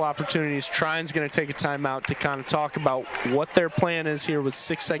a couple opportunities. Trine's going to take a timeout to kind of talk about what their plan is here with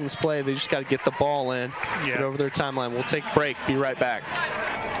 6 seconds play. They just got to get the ball in, get over their timeline. We'll take a break. Be right back.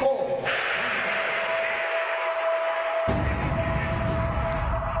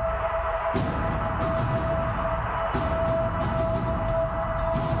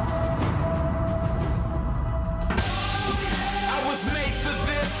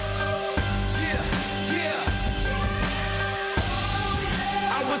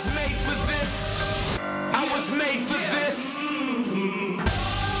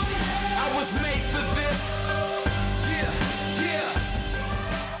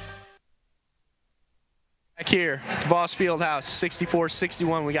 Here, Voss Fieldhouse,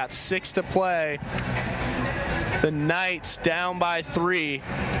 64-61. We got 6 to play. The Knights down by 3.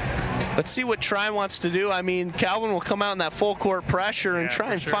 Let's see what Trine wants to do. I mean, Calvin will come out in that full court pressure and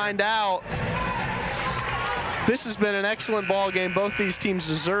try and find out. This has been an excellent ball game. Both these teams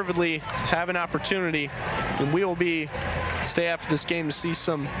deservedly have an opportunity, and we will stay after this game to see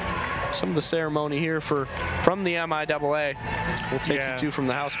some of the ceremony here from the MIAA. We'll take you to from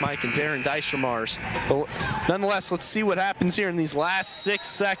the house, Mike and Darren Deischermars. But nonetheless, let's see what happens here in these last 6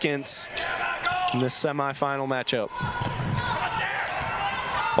 seconds in this semifinal matchup.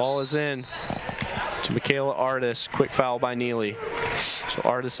 Ball is in to Michaela Artis. Quick foul by Neely. So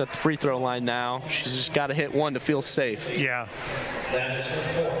Artis at the free throw line now. She's just got to hit one to feel safe. Yeah.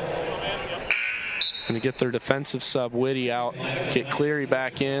 Going to get their defensive sub, Whitty, out. Get Cleary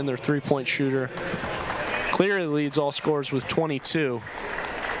back in, their three-point shooter. Cleary leads all scorers with 22.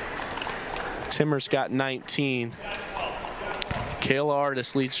 Timmer's got 19. Kayla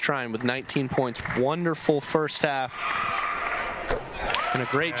Artis leads Trine with 19 points. Wonderful first half. And a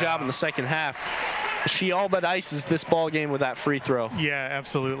great job in the second half. She all but ices this ball game with that free throw. Yeah,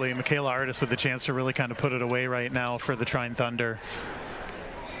 absolutely. Michaela Artis with the chance to really kind of put it away right now for the Trine Thunder.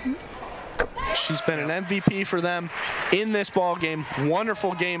 She's been an MVP for them in this ball game.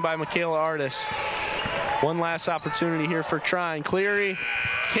 Wonderful game by Michaela Artis. One last opportunity here for Trine. Cleary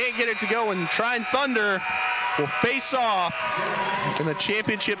can't get it to go, and Trine Thunder will face off in the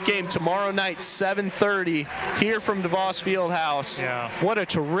championship game tomorrow night, 7:30, here from DeVos Fieldhouse. Yeah. What a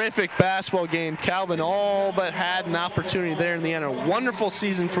terrific basketball game. Calvin all but had an opportunity there in the end. A wonderful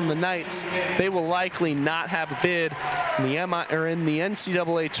season from the Knights. They will likely not have a bid in the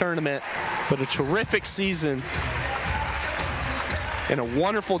NCAA tournament, but a terrific season. And a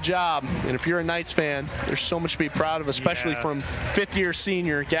wonderful job. And if you're a Knights fan, there's so much to be proud of, especially from fifth-year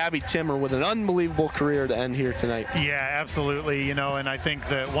senior Gabby Timmer with an unbelievable career to end here tonight. Yeah, absolutely. You know, and I think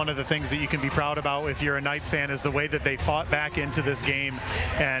that one of the things that you can be proud about if you're a Knights fan is the way that they fought back into this game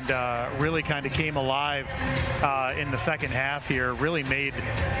and really kind of came alive in the second half here. Really made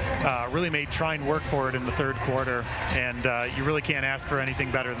Trine work for it in the third quarter, and you really can't ask for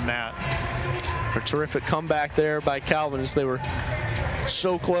anything better than that. A terrific comeback there by Calvin as they were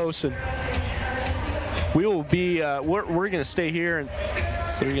so close, and we will be we're going to stay here, and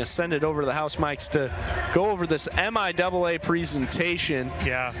so we're going to send it over to the house mics to go over this MIAA presentation.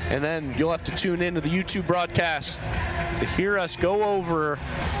 Yeah. And then you'll have to tune into the YouTube broadcast to hear us go over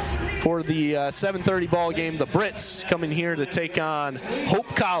for the 7:30 ball game. The Brits coming here to take on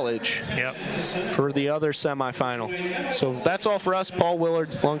Hope College for the other semifinal. So that's all for us. Paul Willard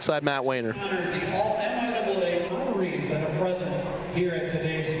alongside Matt Wayner. All MIAA honorees that are present here at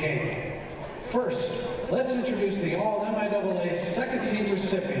today's game. First, let's introduce the All MIAA second team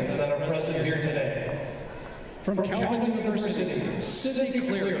recipients that are present here today. From Calvin University, Sydney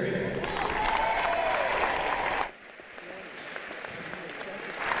Cleary.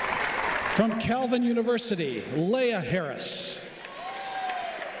 From Calvin University, Leah Harris.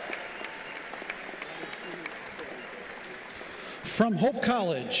 From Hope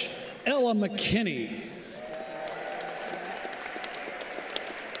College, Ella McKinney.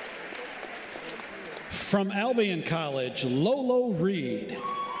 From Albion College, Lolo Reed.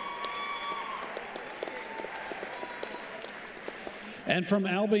 And from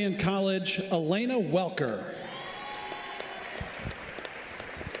Albion College, Elena Welker.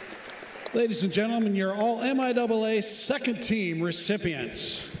 Ladies and gentlemen, your all MIAA second team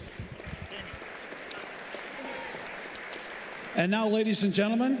recipients. And now, ladies and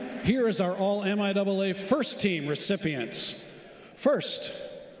gentlemen, here is our all MIAA first team recipients. First,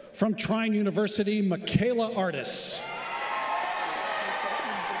 from Trine University, Michaela Artis.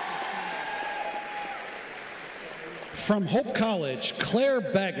 From Hope College, Claire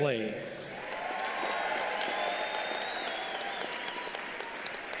Bagley.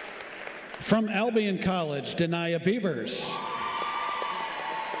 From Albion College, Denia Beavers.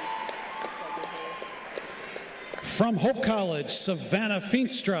 From Hope College, Savannah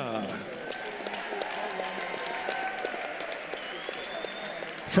Feenstra.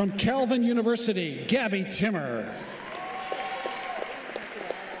 From Calvin University, Gabby Timmer.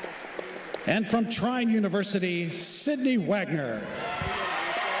 And from Trine University, Sydney Wagner.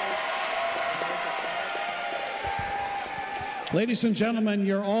 Ladies and gentlemen,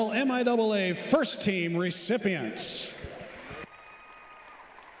 you're all MIAA first team recipients.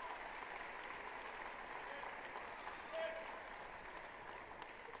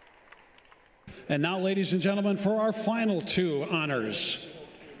 And now, ladies and gentlemen, for our final two honors.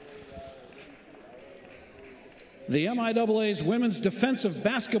 The MIAA's Women's Defensive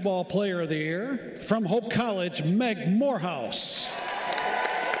Basketball Player of the Year, from Hope College, Meg Morehouse.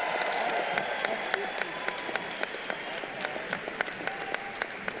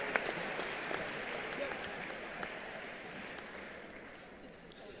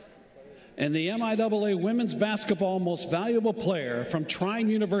 And the MIAA Women's Basketball Most Valuable Player, from Trine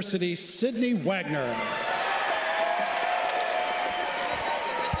University, Sydney Wagner.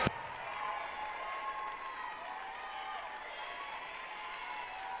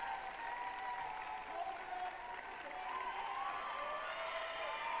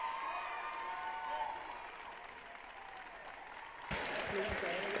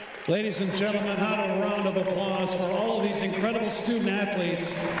 Ladies and gentlemen, how about a round of applause for all of these incredible student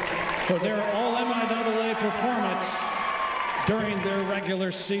athletes for their all MIAA performance during their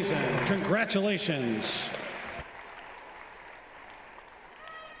regular season. Congratulations.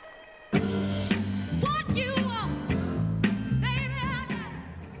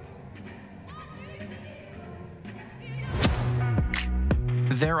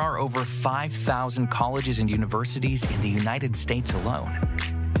 There are over 5,000 colleges and universities in the United States alone,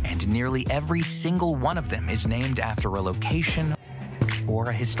 and nearly every single one of them is named after a location or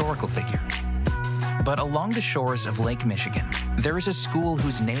a historical figure. But along the shores of Lake Michigan, there is a school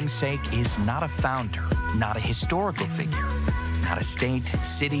whose namesake is not a founder, not a historical figure, not a state,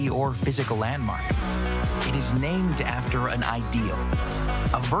 city, or physical landmark. It is named after an ideal,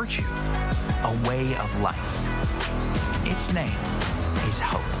 a virtue, a way of life. Its name is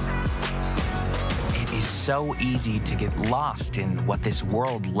hope. It is so easy to get lost in what this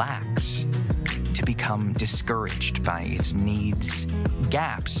world lacks, to become discouraged by its needs,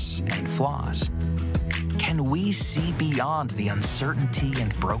 gaps, and flaws. Can we see beyond the uncertainty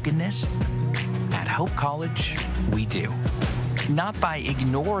and brokenness? At Hope College, we do. Not by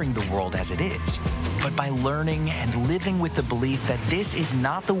ignoring the world as it is, but by learning and living with the belief that this is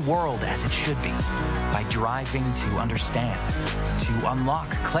not the world as it should be, by driving to understand, to unlock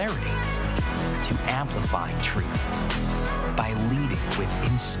clarity, to amplify truth, by leading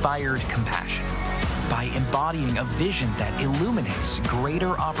with inspired compassion, by embodying a vision that illuminates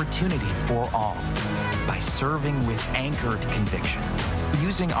greater opportunity for all, by serving with anchored conviction,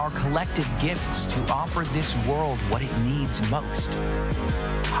 using our collective gifts to offer this world what it needs most.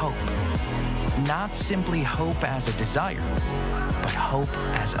 Hope. Not simply hope as a desire, but hope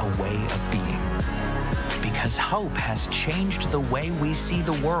as a way of being. Because hope has changed the way we see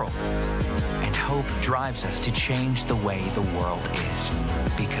the world, and hope drives us to change the way the world is.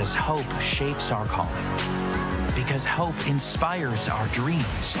 Because hope shapes our calling. Because hope inspires our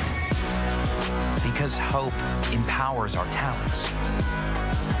dreams. Because hope empowers our talents.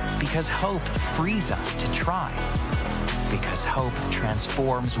 Because hope frees us to try. Because hope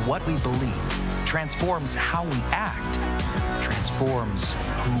transforms what we believe, transforms how we act, transforms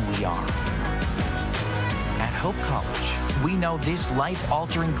who we are. At Hope College, we know this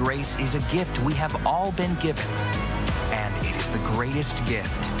life-altering grace is a gift we have all been given, and it is the greatest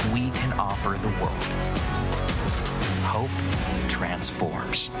gift we can offer the world. Hope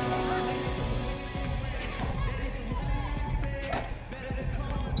transforms.